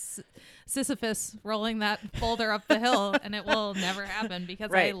 It's Sisyphus rolling that boulder up the hill, and it will never happen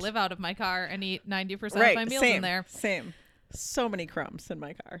because I live out of my car and eat 90% of my meals in there. Same. So many crumbs in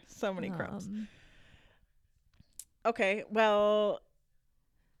my car. So many crumbs. Okay, well,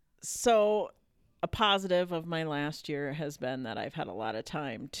 so a positive of my last year has been that I've had a lot of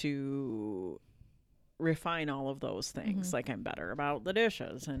time to refine all of those things. Like I'm better about the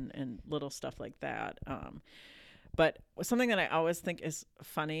dishes and little stuff like that. But something that I always think is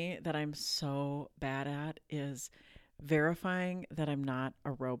funny that I'm so bad at is verifying that I'm not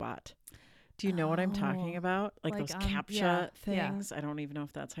a robot. Do you know what I'm talking about? Like those CAPTCHA things. I don't even know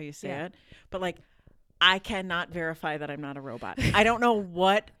if that's how you say it. But like, I cannot verify that I'm not a robot. I don't know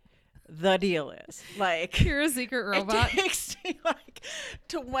what the deal is. Like, you're a secret robot. It takes me like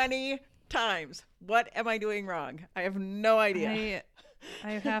 20 times. What am I doing wrong? I have no idea.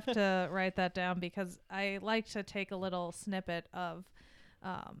 I have to write that down because I like to take a little snippet of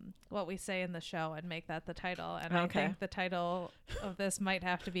what we say in the show and make that the title. And I think the title of this might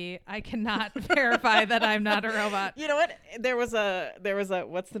have to be, I cannot verify that I'm not a robot. You know what? There was a,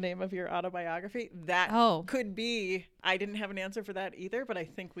 what's the name of your autobiography? That could be, I didn't have an answer for that either, but I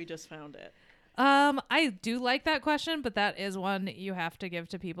think we just found it. I do like that question, but that is one you have to give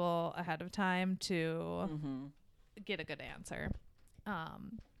to people ahead of time to get a good answer.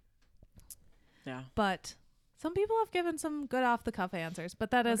 Yeah. But some people have given some good off the cuff answers,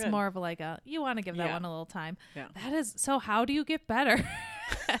 but that is more of like you want to give that one a little time. Yeah. That is, so how do you get better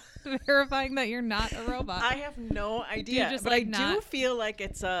at verifying that you're not a robot? I have no idea, but I do feel like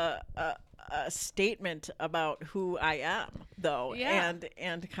it's a statement about who I am, though, and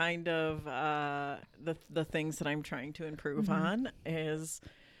kind of the things that I'm trying to improve on is,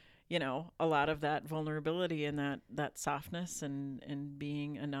 you know, a lot of that vulnerability and that softness and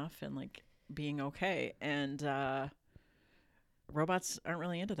being enough and like being okay. And robots aren't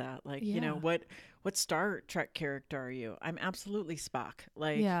really into that. Like, you know, what Star Trek character are you? I'm absolutely Spock.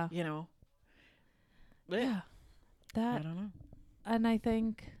 Like, you know. Yeah. That, I don't know. And I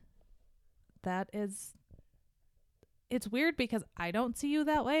think that is, it's weird because I don't see you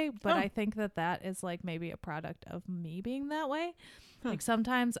that way, but I think that is like maybe a product of me being that way. Like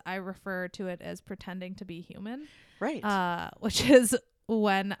sometimes I refer to it as pretending to be human. Right. Which is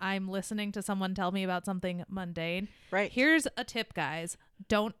when I'm listening to someone tell me about something mundane. Right. Here's a tip, guys.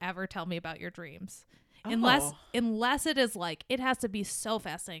 Don't ever tell me about your dreams. Unless it is like, it has to be so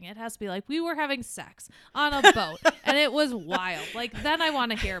fascinating. It has to be like, we were having sex on a boat and it was wild. Like, then I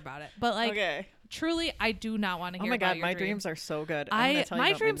want to hear about it. But like, truly, I do not want to hear about your my dreams are so good.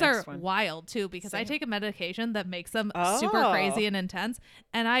 My dreams are wild too, because I take a medication that makes them super crazy and intense.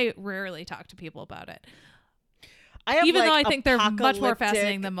 And I rarely talk to people about it. Even though I think they're much more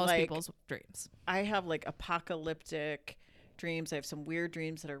fascinating than most people's dreams. I have like apocalyptic dreams. I have some weird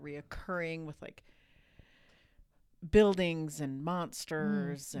dreams that are reoccurring with like buildings and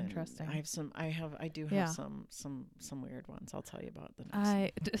monsters. And interesting. I do have some weird ones. I'll tell you about the next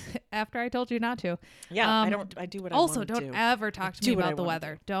one. After I told you not to. Yeah, I do what I want to do. Also, don't ever talk to me about the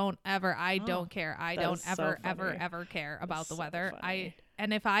weather. Don't ever. I don't care. I don't ever care about the weather.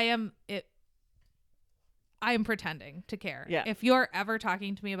 And if I am pretending to care. Yeah. If you're ever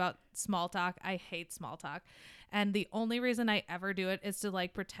talking to me about small talk, I hate small talk. And the only reason I ever do it is to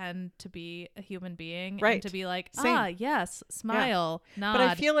like pretend to be a human being. Right. And to be like, Same. Yes, smile, nod, but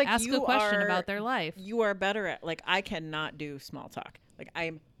I feel like ask a question about their life. You are better at, like, I cannot do small talk. Like,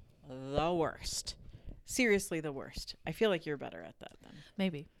 I'm the worst. Seriously, the worst. I feel like you're better at that then.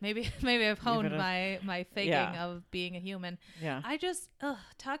 Maybe I've honed my faking of being a human. Yeah. I just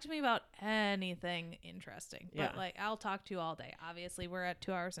talk to me about anything interesting. But like, I'll talk to you all day. Obviously, we're at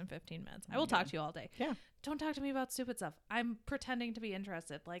 2 hours and 15 minutes. I will talk to you all day. Yeah. Don't talk to me about stupid stuff. I'm pretending to be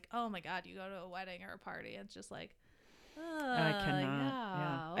interested. Like, oh my God, you go to a wedding or a party. It's just like, I cannot.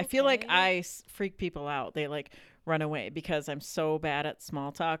 Yeah. Okay. I feel like I freak people out. They like run away because I'm so bad at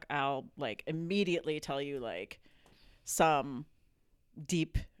small talk. I'll like immediately tell you like some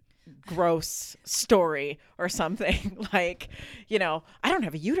deep, gross story or something like, you know, I don't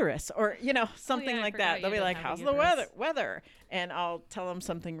have a uterus or, you know, something like that. They'll be like, how's the weather? And I'll tell them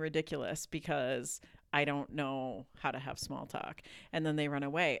something ridiculous because I don't know how to have small talk. And then they run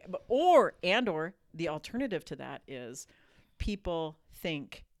away. Or the alternative to that is people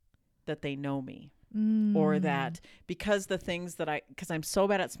think that they know me. Or that because I'm so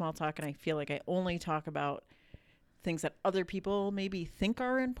bad at small talk and I feel like I only talk about things that other people maybe think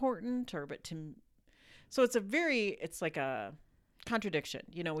are important so it's like a contradiction.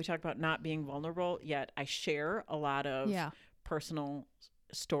 You know, we talk about not being vulnerable, yet I share a lot of personal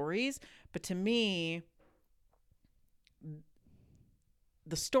stories. But to me,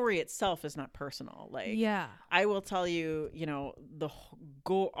 the story itself is not personal. Like, I will tell you, you know,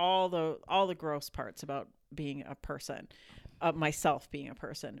 all the gross parts about being a person, myself being a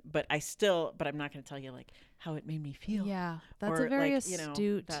person, but I'm not going to tell you like how it made me feel. Yeah, that's a very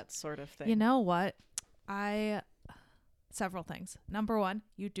astute, that sort of thing. You know what? Several things. Number one,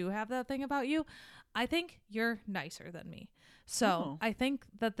 you do have that thing about you. I think you're nicer than me. So I think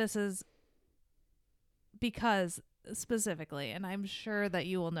that this is because specifically, and I'm sure that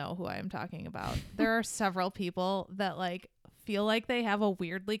you will know who I am talking about. There are several people that like feel like they have a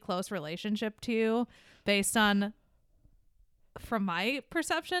weirdly close relationship to you based on, from my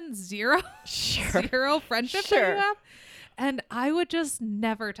perception, zero friendship that you have. And I would just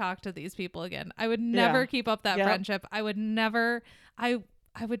never talk to these people again. I would never keep up that friendship. I would never, I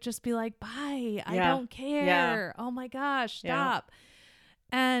would just be like, bye. I don't care. Oh my gosh, stop.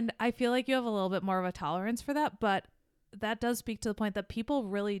 And I feel like you have a little bit more of a tolerance for that, but that does speak to the point that people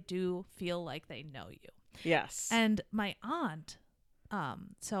really do feel like they know you. Yes. And my aunt, I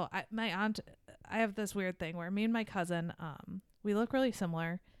have this weird thing where me and my cousin, we look really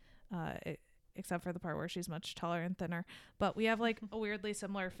similar, except for the part where she's much taller and thinner, but we have like a weirdly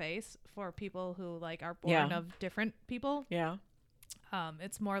similar face for people who like are born of different people. Yeah.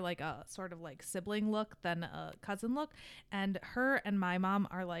 It's more like a sort of like sibling look than a cousin look. And her and my mom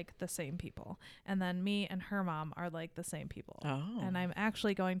are like the same people. And then me and her mom are like the same people. Oh. And I'm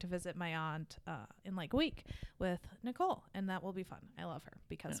actually going to visit my aunt in like a week with Nicole. And that will be fun. I love her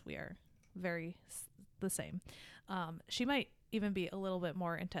because we are very the same. She might even be a little bit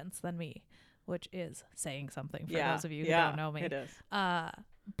more intense than me, which is saying something for those of you who don't know me. It is.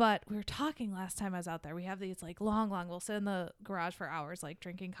 But we were talking last time I was out there. We have these like long, we'll sit in the garage for hours, like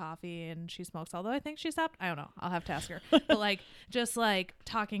drinking coffee, and she smokes, although I think she stopped. I don't know. I'll have to ask her. But like just like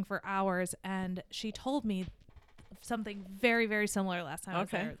talking for hours. And she told me something very, very similar last time I was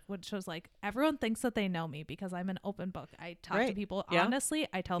there, which was like, everyone thinks that they know me because I'm an open book. I talk to people honestly.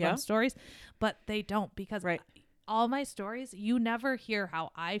 I tell them stories, but they don't, because all my stories, you never hear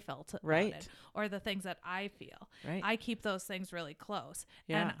how I felt about it or the things that I feel. I keep those things really close.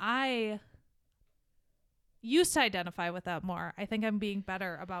 And I used to identify with that more. I think I'm being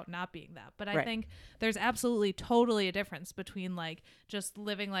better about not being that. But I think there's absolutely totally a difference between like just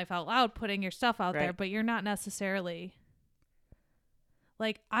living life out loud, putting your stuff out there, but you're not necessarily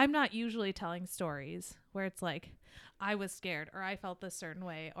like, I'm not usually telling stories where it's like, I was scared or I felt this certain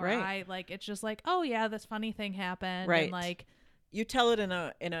way or I like, it's just like, oh yeah, this funny thing happened. And like, you tell it in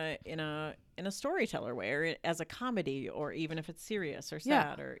a storyteller way, or as a comedy, or even if it's serious or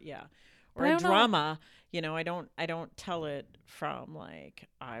sad or or a drama, you know, I don't tell it from like,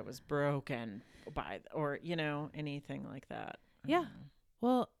 I was broken by, or, you know, anything like that. Yeah.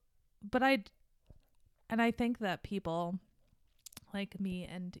 Well, but I think that people like me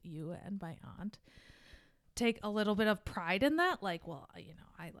and you and my aunt take a little bit of pride in that. Like, well, you know,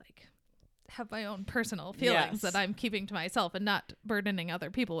 I like have my own personal feelings that I'm keeping to myself and not burdening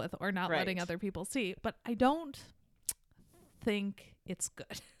other people with, or not letting other people see. But I don't think it's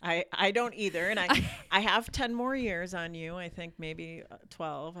good. I don't either. And I have 10 more years on you. I think maybe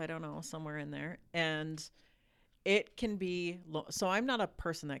 12. I don't know, somewhere in there. And it can be, so I'm not a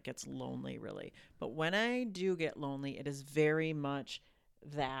person that gets lonely really. But when I do get lonely, it is very much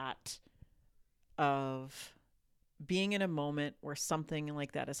that of being in a moment where something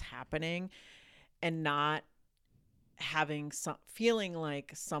like that is happening and not having feeling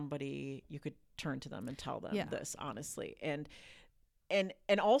like somebody you could turn to them and tell them this honestly, and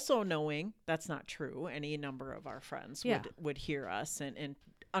also knowing that's not true. Any number of our friends would hear us and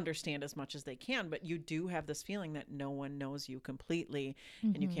understand as much as they can, but you do have this feeling that no one knows you completely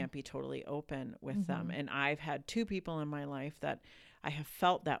and you can't be totally open with them. And I've had 2 people in my life that I have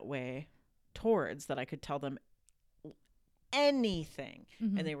felt that way towards, that I could tell them anything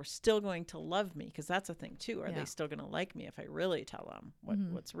and they were still going to love me, because that's a thing too. Are they still going to like me if I really tell them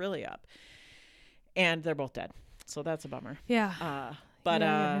what's really up? And they're both dead, so that's a bummer.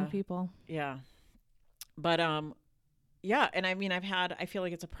 But people. But and I mean, I feel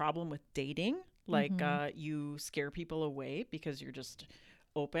like it's a problem with dating, like you scare people away because you're just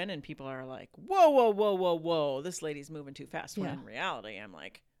open and people are like, whoa, this lady's moving too fast, when in reality I'm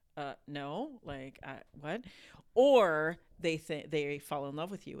like, no, like, what? Or they fall in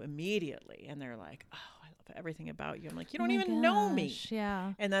love with you immediately and they're like, oh, I love everything about you. I'm like, you don't even know me.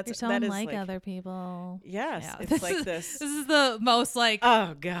 Yeah. And you're so unlike other people. Yes. Yeah. It's like this. This is the most like,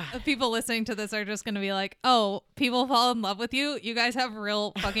 oh God, people listening to this are just going to be like, oh, people fall in love with you. You guys have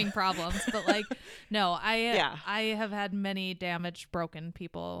real fucking problems. But like, no, I have had many damaged, broken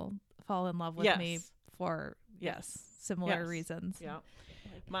people fall in love with me for similar reasons. Yeah.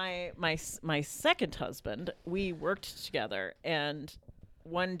 My second husband, we worked together, and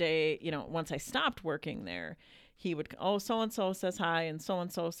one day, you know, once I stopped working there, he would, so-and-so says hi, and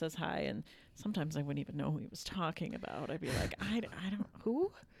so-and-so says hi, and sometimes I wouldn't even know who he was talking about. I'd be like, I don't,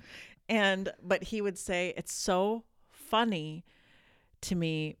 who? But he would say, it's so funny to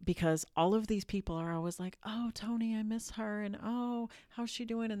me, because all of these people are always like, oh, Tony, I miss her. And oh, how's she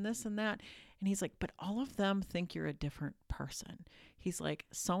doing? And this and that. And he's like, but all of them think you're a different person. He's like,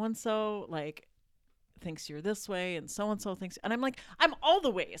 so-and-so like thinks you're this way, and so-and-so thinks, and I'm like, I'm all the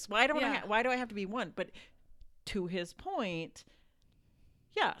ways. Why do I have to be one? But to his point,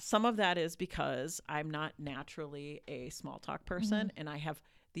 yeah, some of that is because I'm not naturally a small talk person, and I have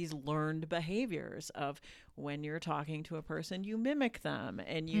these learned behaviors of when you're talking to a person, you mimic them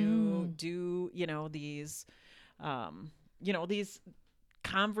and you do, these, these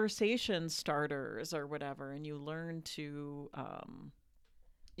conversation starters or whatever. And you learn to,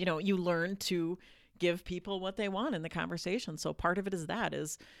 give people what they want in the conversation. So part of it is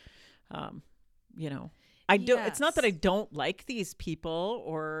it's not that I don't like these people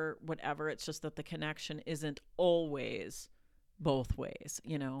or whatever. It's just that the connection isn't always both ways,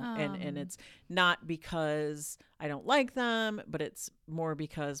 and it's not because I don't like them, but it's more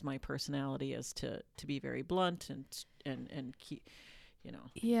because my personality is to be very blunt and keep,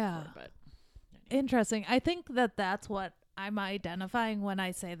 Yeah. But interesting. I think that's what I'm identifying when I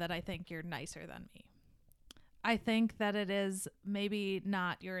say that I think you're nicer than me. I think that it is maybe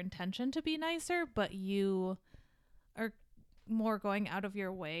not your intention to be nicer, but you are more going out of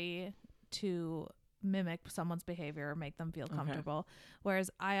your way to mimic someone's behavior or make them feel comfortable.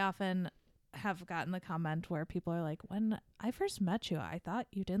 Whereas I often have gotten the comment where people are like, when I first met you, I thought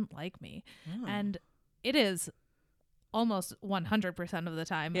you didn't like me. And it is almost 100% of the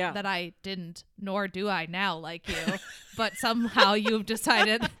time that I didn't, nor do I now like you. But somehow you've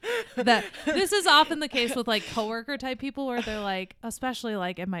decided that this is often the case with like coworker type people where they're like, especially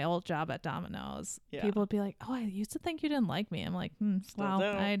like in my old job at Domino's, people would be like, oh, I used to think you didn't like me. I'm like, well,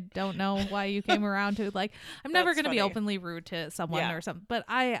 I don't know why you came around to like, I'm never going to be openly rude to someone or something, but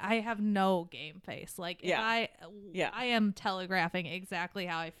I have no game face. Like if I am telegraphing exactly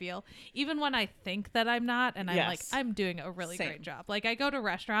how I feel, even when I think that I'm not, and I'm like, I'm doing a really great job. Like I go to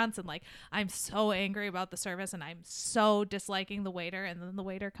restaurants and like, I'm so angry about the service and I'm so disliking the waiter, and then the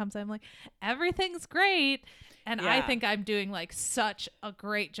waiter comes in, I'm like, everything's great, and I think I'm doing like such a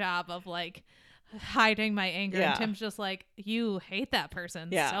great job of like hiding my anger, and Tim's just like, you hate that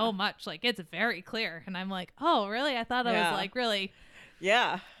person so much, like it's very clear, and I'm like, oh really? I thought I was like really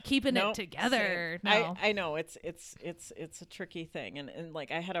keeping it together. No. I know it's a tricky thing, and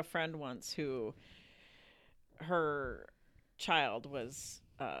like I had a friend once who her child was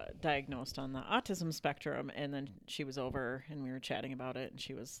diagnosed on the autism spectrum, and then she was over and we were chatting about it, and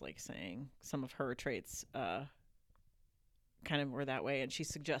she was like saying some of her traits kind of were that way, and she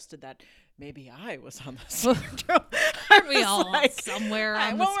suggested that maybe I was on the spectrum. Aren't we all like, somewhere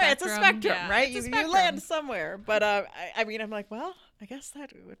on the spectrum? It's a spectrum, right? You land somewhere. But I mean, I'm like, well, I guess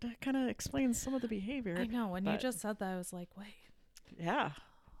that kind of explains some of the behavior. I know. When you just said that, I was like, wait. Yeah.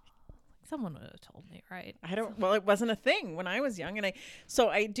 Someone would have told me, right? Well, it wasn't a thing when I was young. And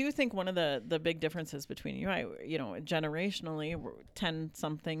I do think one of the big differences between you, generationally, we're 10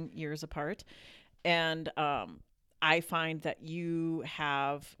 something years apart. And, I find that you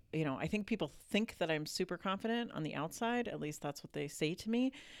have, I think people think that I'm super confident on the outside. At least that's what they say to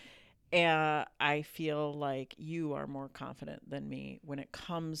me. And I feel like you are more confident than me when it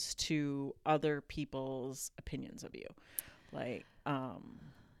comes to other people's opinions of you. Like,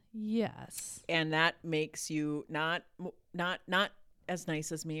 yes. And that makes you not as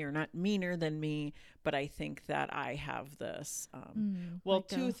nice as me or not meaner than me, but I think that I have this like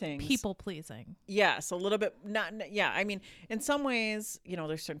two things. People pleasing. Yes, a little bit I mean, in some ways,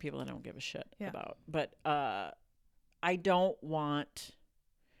 there's certain people I don't give a shit about, but I don't want.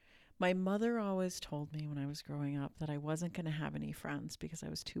 My mother always told me when I was growing up that I wasn't going to have any friends because I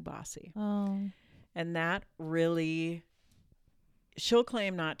was too bossy. Oh. And that really, she'll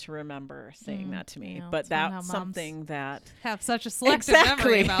claim not to remember saying that to me, but that's something that have such a selective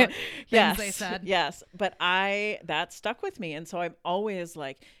memory about things they said. Yes. But that stuck with me. And so I'm always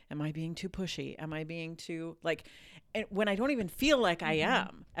like, am I being too pushy? Am I being too like, and when I don't even feel like I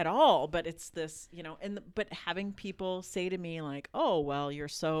am at all, but it's this, but having people say to me like, oh, well, you're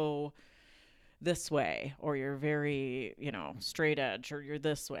so this way, or you're very, straight edge, or you're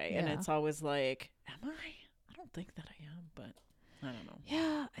this way. And it's always like, am I? I don't think that I am, but I don't know.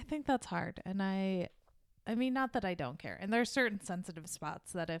 Yeah, I think that's hard. And I mean, not that I don't care. And there's certain sensitive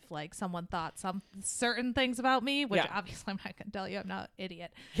spots that if like someone thought some certain things about me, which obviously I'm not going to tell you, I'm not an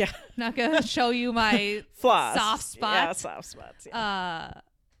idiot. Yeah. I'm not going to show you my flaws, soft spots. Yeah, soft spots. Yeah.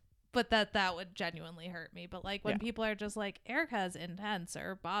 But that would genuinely hurt me. But like when people are just like, Erica's intense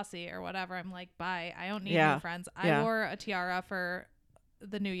or bossy or whatever, I'm like, bye. I don't need new friends. I wore a tiara for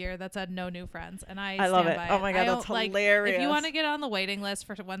the new year that said no new friends, and I love stand it. by Oh my God, that's hilarious. If you want to get on the waiting list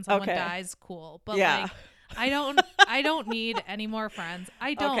for when someone dies, cool. But yeah. like, I don't need any more friends.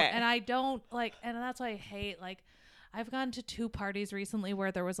 I don't, and I don't like, and that's why I hate like. I've gone to 2 parties recently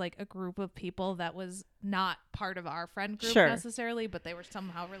where there was like a group of people that was not part of our friend group necessarily, but they were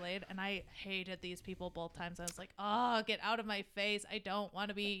somehow related. And I hated these people both times. I was like, oh, get out of my face. I don't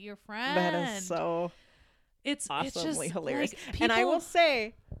want to be your friend. That is so awesomely it's just hilarious. Like, people... And I will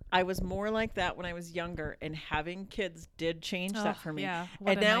say, I was more like that when I was younger, and having kids did change that for me. Yeah,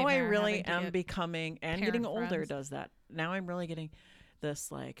 and now I really am becoming, and getting older does that. Now I'm really getting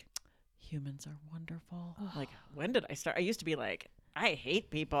this like, humans are wonderful. Like, when did I start? I used to be like, I hate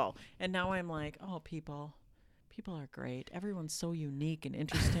people. And now I'm like, oh, people are great. Everyone's so unique and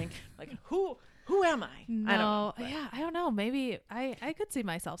interesting. Like, who am I? No, I don't know. Yeah, I don't know. Maybe I could see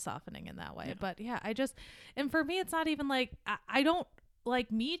myself softening in that way. Yeah. But yeah, and for me, it's not even like, I don't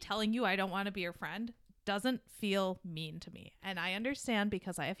like me telling you I don't want to be your friend doesn't feel mean to me. And I understand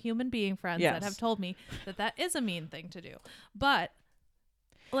because I have human being friends that have told me that is a mean thing to do. But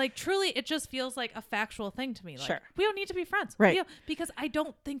like, truly, it just feels like a factual thing to me. Like, we don't need to be friends. Right. Because I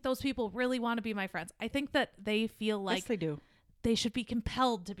don't think those people really want to be my friends. I think that they feel like they do. They should be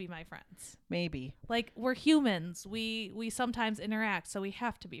compelled to be my friends. Maybe. Like, we're humans. We sometimes interact, so we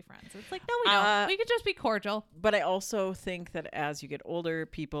have to be friends. It's like, no, we don't. We could just be cordial. But I also think that as you get older,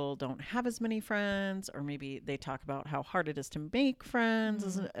 people don't have as many friends, or maybe they talk about how hard it is to make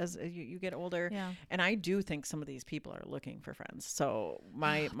friends as you get older. Yeah. And I do think some of these people are looking for friends. So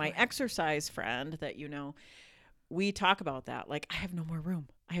my exercise friend that we talk about that. Like, I have no more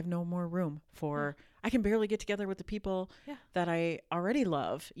room. For... I can barely get together with the people that I already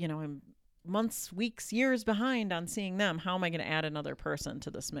love. I'm months, weeks, years behind on seeing them. How am I going to add another person to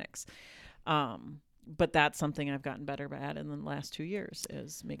this mix? But that's something I've gotten better at in the last 2 years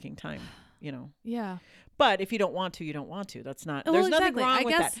is making time, Yeah. But if you don't want to, you don't want to. That's not, there's nothing wrong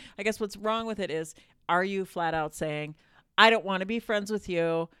with that. I guess what's wrong with it is, are you flat out saying, I don't want to be friends with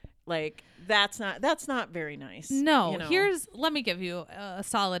you? Like, that's not very nice. No, let me give you a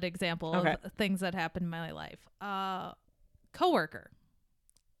solid example of things that happened in my life. Coworker.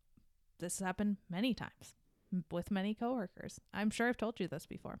 This has happened many times with many coworkers. I'm sure I've told you this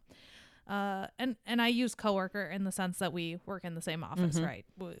before. And I use coworker in the sense that we work in the same office, right?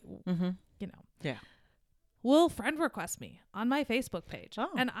 Yeah. Will friend request me on my Facebook page.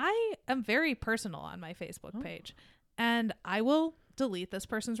 And I am very personal on my Facebook page. And I will delete this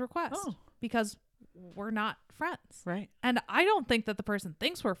person's request because we're not friends. Right. And I don't think that the person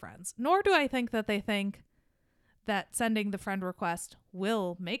thinks we're friends, nor do I think that they think that sending the friend request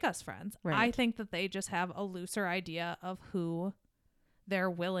will make us friends. Right. I think that they just have a looser idea of who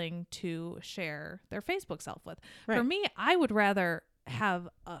they're willing to share their Facebook self with. Right. For me, I would rather have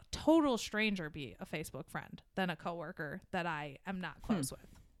a total stranger be a Facebook friend than a coworker that I am not close with.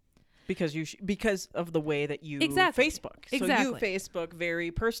 Because of the way that you Facebook. So you Facebook very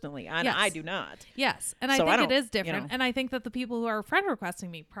personally, and I do not. Yes, and I think it is different. And I think that the people who are friend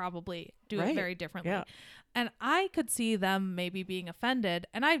requesting me probably do it very differently. Yeah. And I could see them maybe being offended.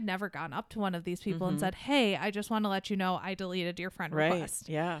 And I've never gone up to one of these people and said, "Hey, I just want to let you know I deleted your friend request."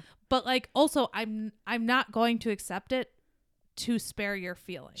 Yeah. But like, also, I'm not going to accept it to spare your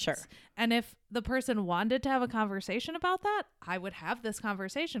feelings. Sure. And if the person wanted to have a conversation about that, I would have this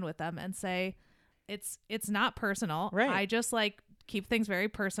conversation with them and say, it's not personal. Right. I just like keep things very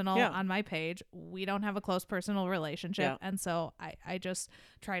personal on my page. We don't have a close personal relationship. Yeah. And so I just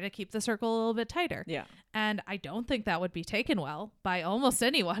try to keep the circle a little bit tighter. Yeah. And I don't think that would be taken well by almost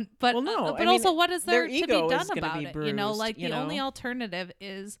anyone. But but also, what is there to be done about it? Bruised, the only alternative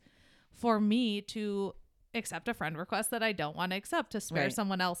is for me to accept a friend request that I don't want to accept to spare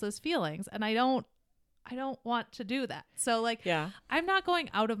someone else's feelings. And I don't want to do that. So like, I'm not going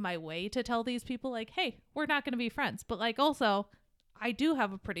out of my way to tell these people like, hey, we're not going to be friends. But like, also I do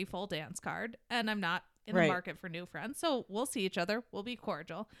have a pretty full dance card and I'm not in the market for new friends. So we'll see each other. We'll be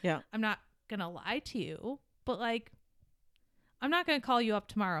cordial. Yeah. I'm not going to lie to you, but like, I'm not going to call you up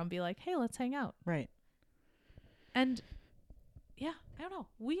tomorrow and be like, hey, let's hang out. Right. And yeah, I don't know.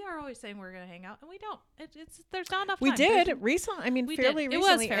 We are always saying we're going to hang out, and we don't. There's not enough time. We did recently. I mean, fairly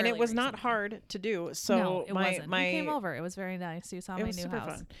recently, and it was not hard to do. So no, it wasn't. You came over. It was very nice. You saw my new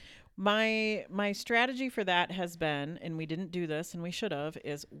house. Fun. My strategy for that has been, and we didn't do this, and we should have,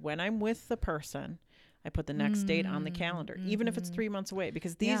 is when I'm with the person, I put the next date on the calendar, even if it's 3 months away,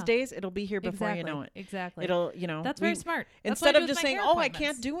 because these days it'll be here before you know it. Exactly. It'll, that's very smart. Instead of just saying, I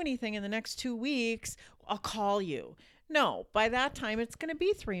can't do anything in the next 2 weeks, I'll call you. No, by that time it's going to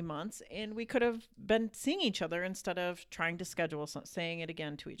be 3 months, and we could have been seeing each other instead of trying to schedule saying it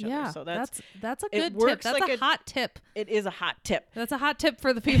again to each other. So that's a good tip. That's a hot tip. It is a hot tip. That's a hot tip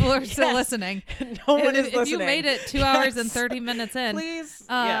for the people who are still listening. No one is listening. If you made it 2 hours and 30 minutes in, please.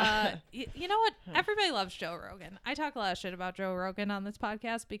 You know what? Everybody loves Joe Rogan. I talk a lot of shit about Joe Rogan on this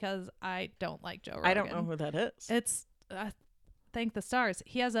podcast because I don't like Joe Rogan. I don't know who that is. It's thank the stars.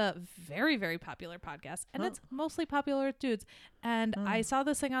 He has a very, very popular podcast, and it's mostly popular with dudes. And I saw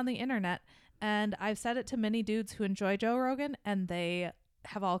this thing on the internet, and I've said it to many dudes who enjoy Joe Rogan, and they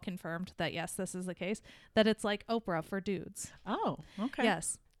have all confirmed that, yes, this is the case, that it's like Oprah for dudes. Oh, okay.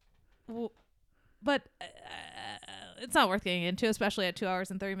 Yes. But it's not worth getting into, especially at 2 hours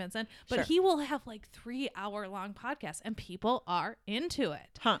and 30 minutes in. But he will have like 3-hour-long podcasts, and people are into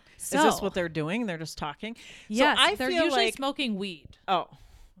it. So, is this what they're doing? They're just talking? Yes, so they're usually smoking weed. Oh,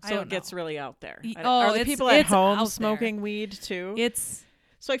 so it gets really out there. Are the people at home smoking weed too?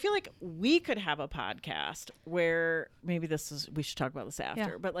 So I feel like we could have a podcast where maybe we should talk about this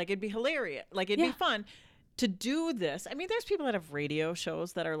after, but like it'd be hilarious. Like it'd be fun to do this. I mean, there's people that have radio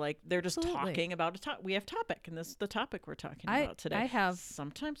shows that are like, they're just talking about we have topic, and this is the topic we're talking about today. I have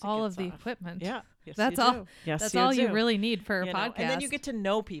sometimes all of the equipment. Yeah. Yes, that's all. Yes, that's all you really need for a podcast. And then you get to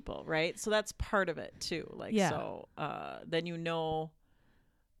know people, right? So that's part of it too. Like, so then you know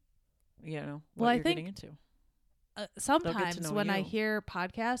what you're getting into. Sometimes when I hear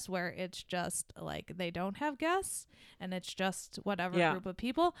podcasts where it's just like they don't have guests and it's just whatever group of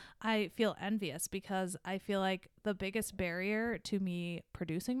people, I feel envious because I feel like the biggest barrier to me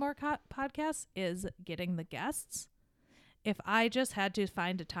producing more podcasts is getting the guests. If I just had to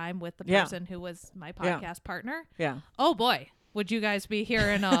find a time with the person who was my podcast partner, oh boy, would you guys be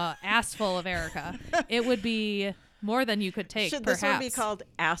hearing a ass full of Erica? It would be more than you could take. Should perhaps. This one be called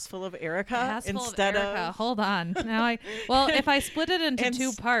Ass Full of Erica instead of Erica? Hold on. Now if I split it into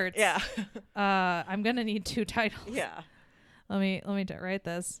 2 parts, I'm gonna need 2 titles. Yeah. Let me write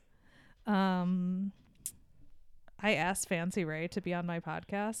this. I asked Fancy Ray to be on my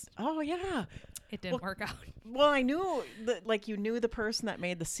podcast. Oh yeah. It didn't work out. Well, I knew that you knew the person that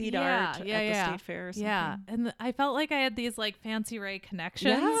made the seed art at the state fair or something. Yeah. And I felt like I had these like Fancy Ray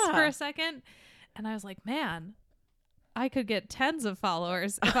connections for a second. And I was like, man, I could get tens of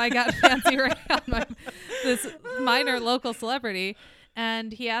followers if I got Fancy Ray on this minor local celebrity.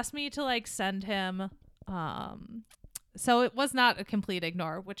 And he asked me to like send him. So it was not a complete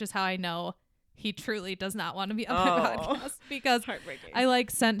ignore, which is how I know he truly does not want to be on my podcast, because I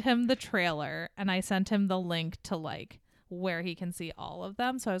like sent him the trailer and I sent him the link to like where he can see all of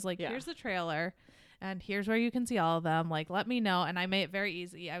them. So I was like, here's the trailer. And here's where you can see all of them. Like, let me know. And I made it very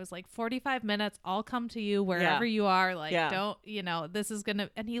easy. I was like, 45 minutes. I'll come to you wherever you are. Like, don't, this is going to.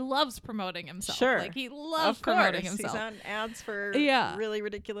 And he loves promoting himself. Sure. Like, he loves promoting himself. He's on ads for really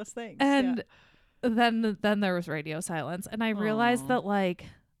ridiculous things. And then there was radio silence. And I realized that, like,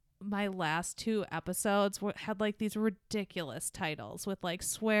 my last 2 episodes had like these ridiculous titles with like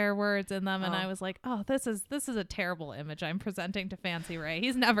swear words in them, and I was like, oh, this is a terrible image I'm presenting to Fancy Ray.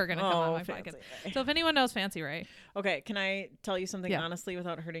 He's never gonna come on my podcast. So if anyone knows Fancy Ray, okay, can I tell you something honestly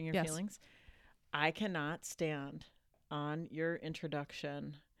without hurting your feelings? I cannot stand on your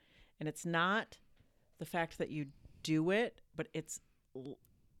introduction, and it's not the fact that you do it, but it's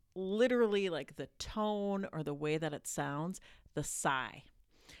literally like the tone or the way that it sounds, the sigh.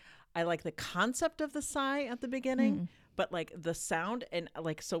 I like the concept of the sigh at the beginning, but like the sound, and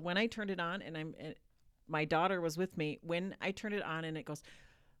like, so when I turned it on, and my daughter was with me, when I turned it on and it goes,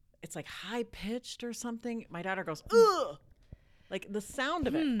 it's like high pitched or something. My daughter goes, ugh, like the sound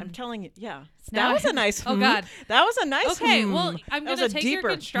of it. I'm telling you. Yeah. That was a nice. Oh God. That was a nice. Okay. Well, I'm going to take your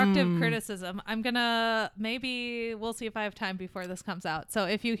constructive criticism. Maybe we'll see if I have time before this comes out. So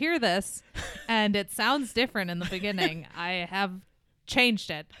if you hear this and it sounds different in the beginning, I have changed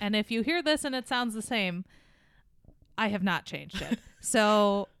it, and if you hear this and it sounds the same, I have not changed it.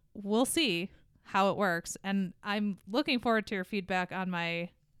 So we'll see how it works, and I'm looking forward to your feedback on my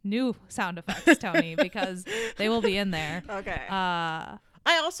new sound effects, Tony, because they will be in there. Okay. I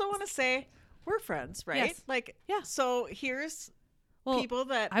also want to say we're friends, right? Yes. Like, so here's people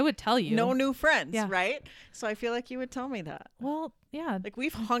that I would tell you, no new friends, right? So I feel like you would tell me that. Well, yeah, like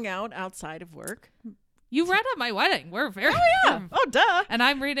we've hung out outside of work. You read at my wedding. We're very duh. And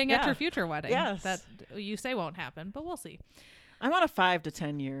I'm reading at your future wedding. Yes. That you say won't happen, but we'll see. I'm on a 5 to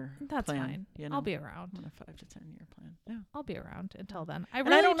 10 year That's plan. Fine. I'll be around. I'm on a 5 to 10 year plan. Yeah. I'll be around until then. I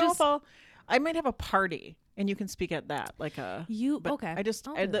don't know if I might have a party, and you can speak at that. Like okay. I just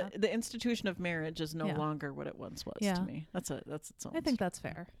the institution of marriage is no longer what it once was to me. That's its own. I think that's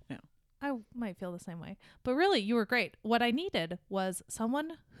fair. Yeah. I might feel the same way. But really, you were great. What I needed was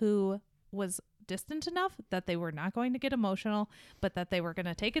someone who was distant enough that they were not going to get emotional, but that they were going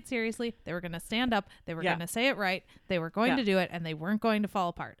to take it seriously. They were going to stand up. They were going to say it right. They were going to do it, and they weren't going to fall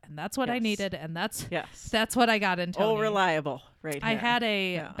apart. And that's what I needed, and that's what I got in Tony. Oh, reliable, right here. I had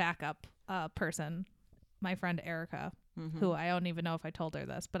a backup person, my friend Erica, who I don't even know if I told her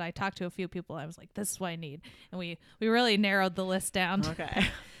this, but I talked to a few people. And I was like, this is what I need. And we really narrowed the list down. Okay.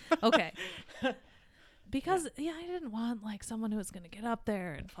 Okay. Because I didn't want like someone who was going to get up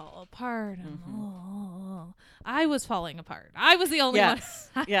there and fall apart. And I was falling apart. I was the only one.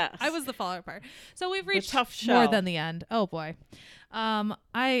 Yes. I was the falling apart. So we've reached more than the end. Oh boy.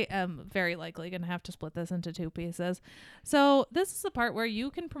 I am very likely going to have to split this into 2 pieces. So this is the part where you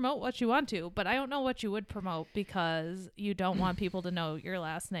can promote what you want to, but I don't know what you would promote because you don't want people to know your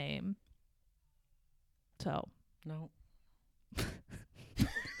last name. So. No.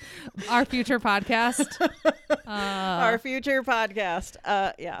 Our future podcast. Our future podcast.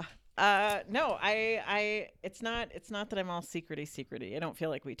 No, I it's not that I'm all secrety. I don't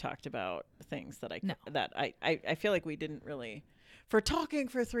feel like we talked about things that I feel like we didn't really. For talking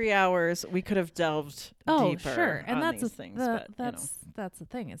for 3 hours, we could have delved deeper. Sure. And on that's these things. That's the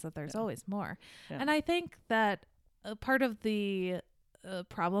thing, is that there's always more. Yeah. And I think that part of the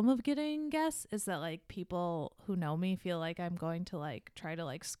problem of getting guests is that like people who know me feel like I'm going to like try to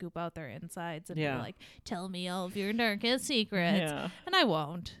like scoop out their insides and be like, tell me all of your darkest secrets. And I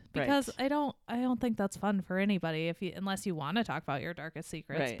won't, because I don't think that's fun for anybody unless you want to talk about your darkest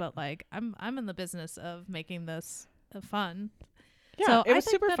secrets. But like I'm in the business of making this fun. Yeah, so it was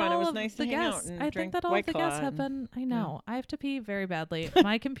super fun. It was nice to hang out and drink think that all of the guests have been. I know. I have to pee very badly.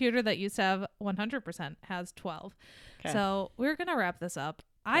 My computer that used to have 100% has 12. Okay. So we're gonna wrap this up.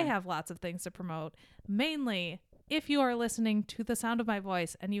 Okay. I have lots of things to promote. Mainly, if you are listening to the sound of my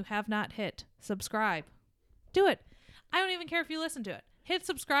voice and you have not hit subscribe, do it. I don't even care if you listen to it. Hit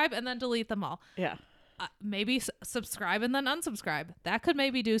subscribe and then delete them all. Yeah. Maybe subscribe and then unsubscribe. That could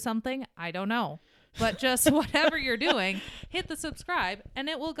maybe do something. I don't know. But just whatever you're doing, hit the subscribe and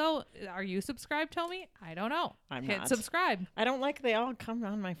it will go. Are you subscribed, Tommy? I don't know. I'm hit not. Subscribe. I don't like they all come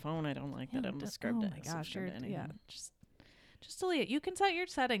on my phone. I don't like that I'm subscribed. Oh my gosh, just delete it. You can set your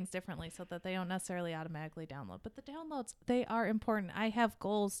settings differently so that they don't necessarily automatically download. But the downloads, they are important. I have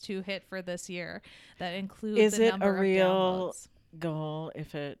goals to hit for this year that include the number of downloads. Is it a real goal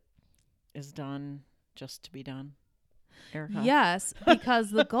if it is done just to be done? Erica? Yes,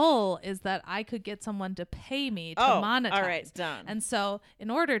 because the goal is that I could get someone to pay me to monetize. All right, done. And so in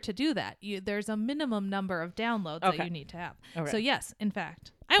order to do that, there's a minimum number of downloads that you need to have. Okay. So yes, in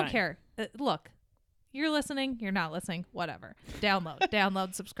fact, I don't care. Look, you're listening, you're not listening, whatever.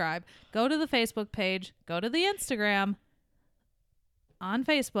 Download, subscribe. Go to the Facebook page. Go to the Instagram. On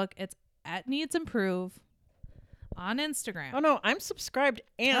Facebook, it's @NeedsImprove. On Instagram. Oh no, I'm subscribed,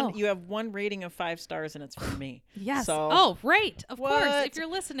 and you have 1 rating of 5 stars, and it's from me. Yes. So, rate. Of course. If you're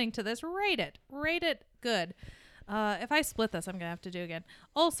listening to this, rate it. Rate it good. If I split this, I'm gonna have to do again.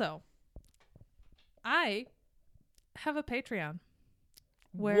 Also, I have a Patreon.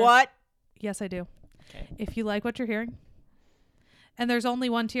 What? Yes, I do. Okay. If you like what you're hearing, and there's only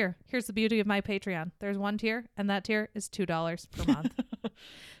 1 tier. Here's the beauty of my Patreon. There's 1 tier, and that tier is $2 per month.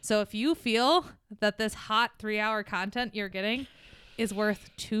 So if you feel that this hot 3-hour content you're getting is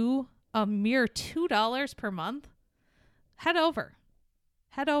worth a mere $2 per month, head over.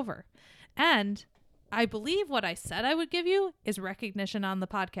 And I believe what I said I would give you is recognition on the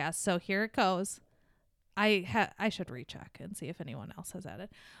podcast. So here it goes. I should recheck and see if anyone else has added.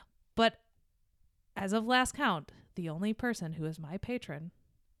 But as of last count, the only person who is my patron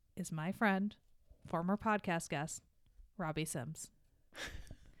is my friend, former podcast guest, Robbie Sims.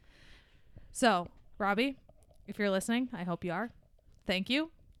 So, Robbie, if you're listening, I hope you are. Thank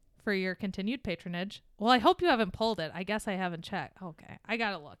you for your continued patronage. Well, I hope you haven't pulled it. I guess I haven't checked. Okay. I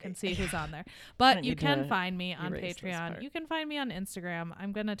got to look and see who's on there. But you can find me on Patreon. You can find me on Instagram.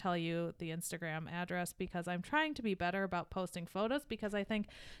 I'm going to tell you the Instagram address because I'm trying to be better about posting photos because I think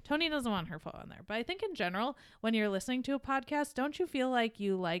Tony doesn't want her photo on there. But I think in general, when you're listening to a podcast, don't you feel like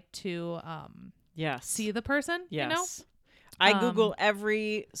you like to see the person? Yes. You know? I Google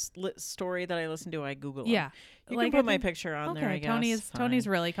every story that I listen to. I Google them. Yeah. You can put my picture on there, I guess. Tony's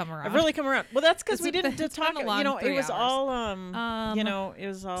really come around. I've really come around. Well, that's because we didn't talk. It was all, it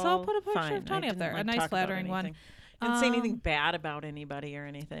was all so I'll put a picture fine. of Tony up there. A nice flattering one. I didn't say anything bad about anybody or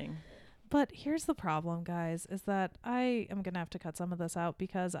anything. But here's the problem, guys, is that I am going to have to cut some of this out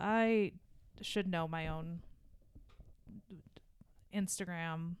because I should know my own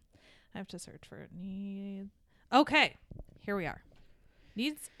Instagram. I have to search for it. Okay. Here we are.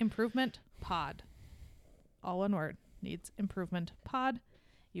 Needs Improvement Pod. All one word. Needs Improvement Pod.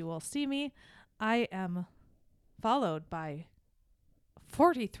 You will see me. I am followed by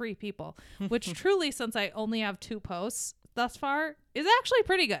 43 people, which truly, since I only have 2 posts thus far, is actually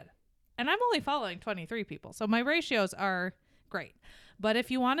pretty good. And I'm only following 23 people. So my ratios are great. But if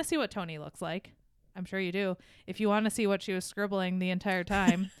you want to see what Tony looks like, I'm sure you do. If you want to see what she was scribbling the entire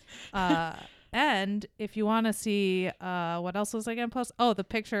time, and if you want to see what else was I going to post? Oh, the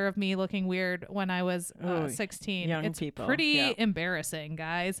picture of me looking weird when I was 16. Young it's people. pretty embarrassing,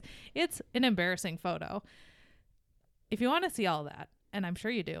 guys. It's an embarrassing photo. If you want to see all that, and I'm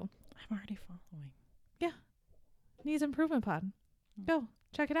sure you do. I'm already following. Yeah. Needs Improvement Pod. Go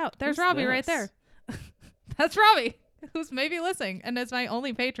check it out. There's Who's Robbie this? right there. That's Robbie, who's maybe listening, and it's my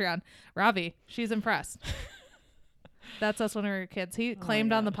only Patreon. Robbie, she's impressed. That's us when we were kids. He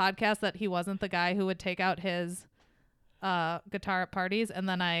claimed on the podcast that he wasn't the guy who would take out his guitar at parties, and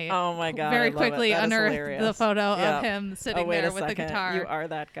then I very quickly unearthed the photo of him sitting there with the guitar. You are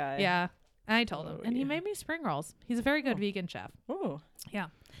that guy. Yeah. And I told him, and he made me spring rolls. He's a very good vegan chef. Oh. Yeah.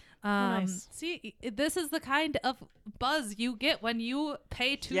 Nice. See, this is the kind of buzz you get when you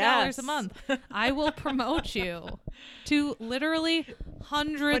pay $2 a month. I will promote you to literally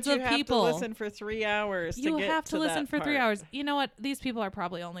hundreds of people. You have to listen for 3 hours. You have to listen for 3 hours. You know what? These people are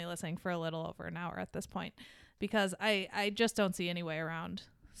probably only listening for a little over an hour at this point, because I just don't see any way around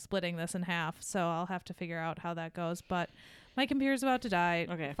splitting this in half. So I'll have to figure out how that goes. But my computer's about to die.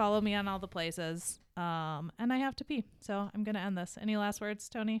 Okay. Follow me on all the places. And I have to pee. So I'm going to end this. Any last words,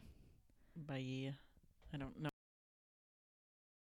 Tony? Bye. I don't know.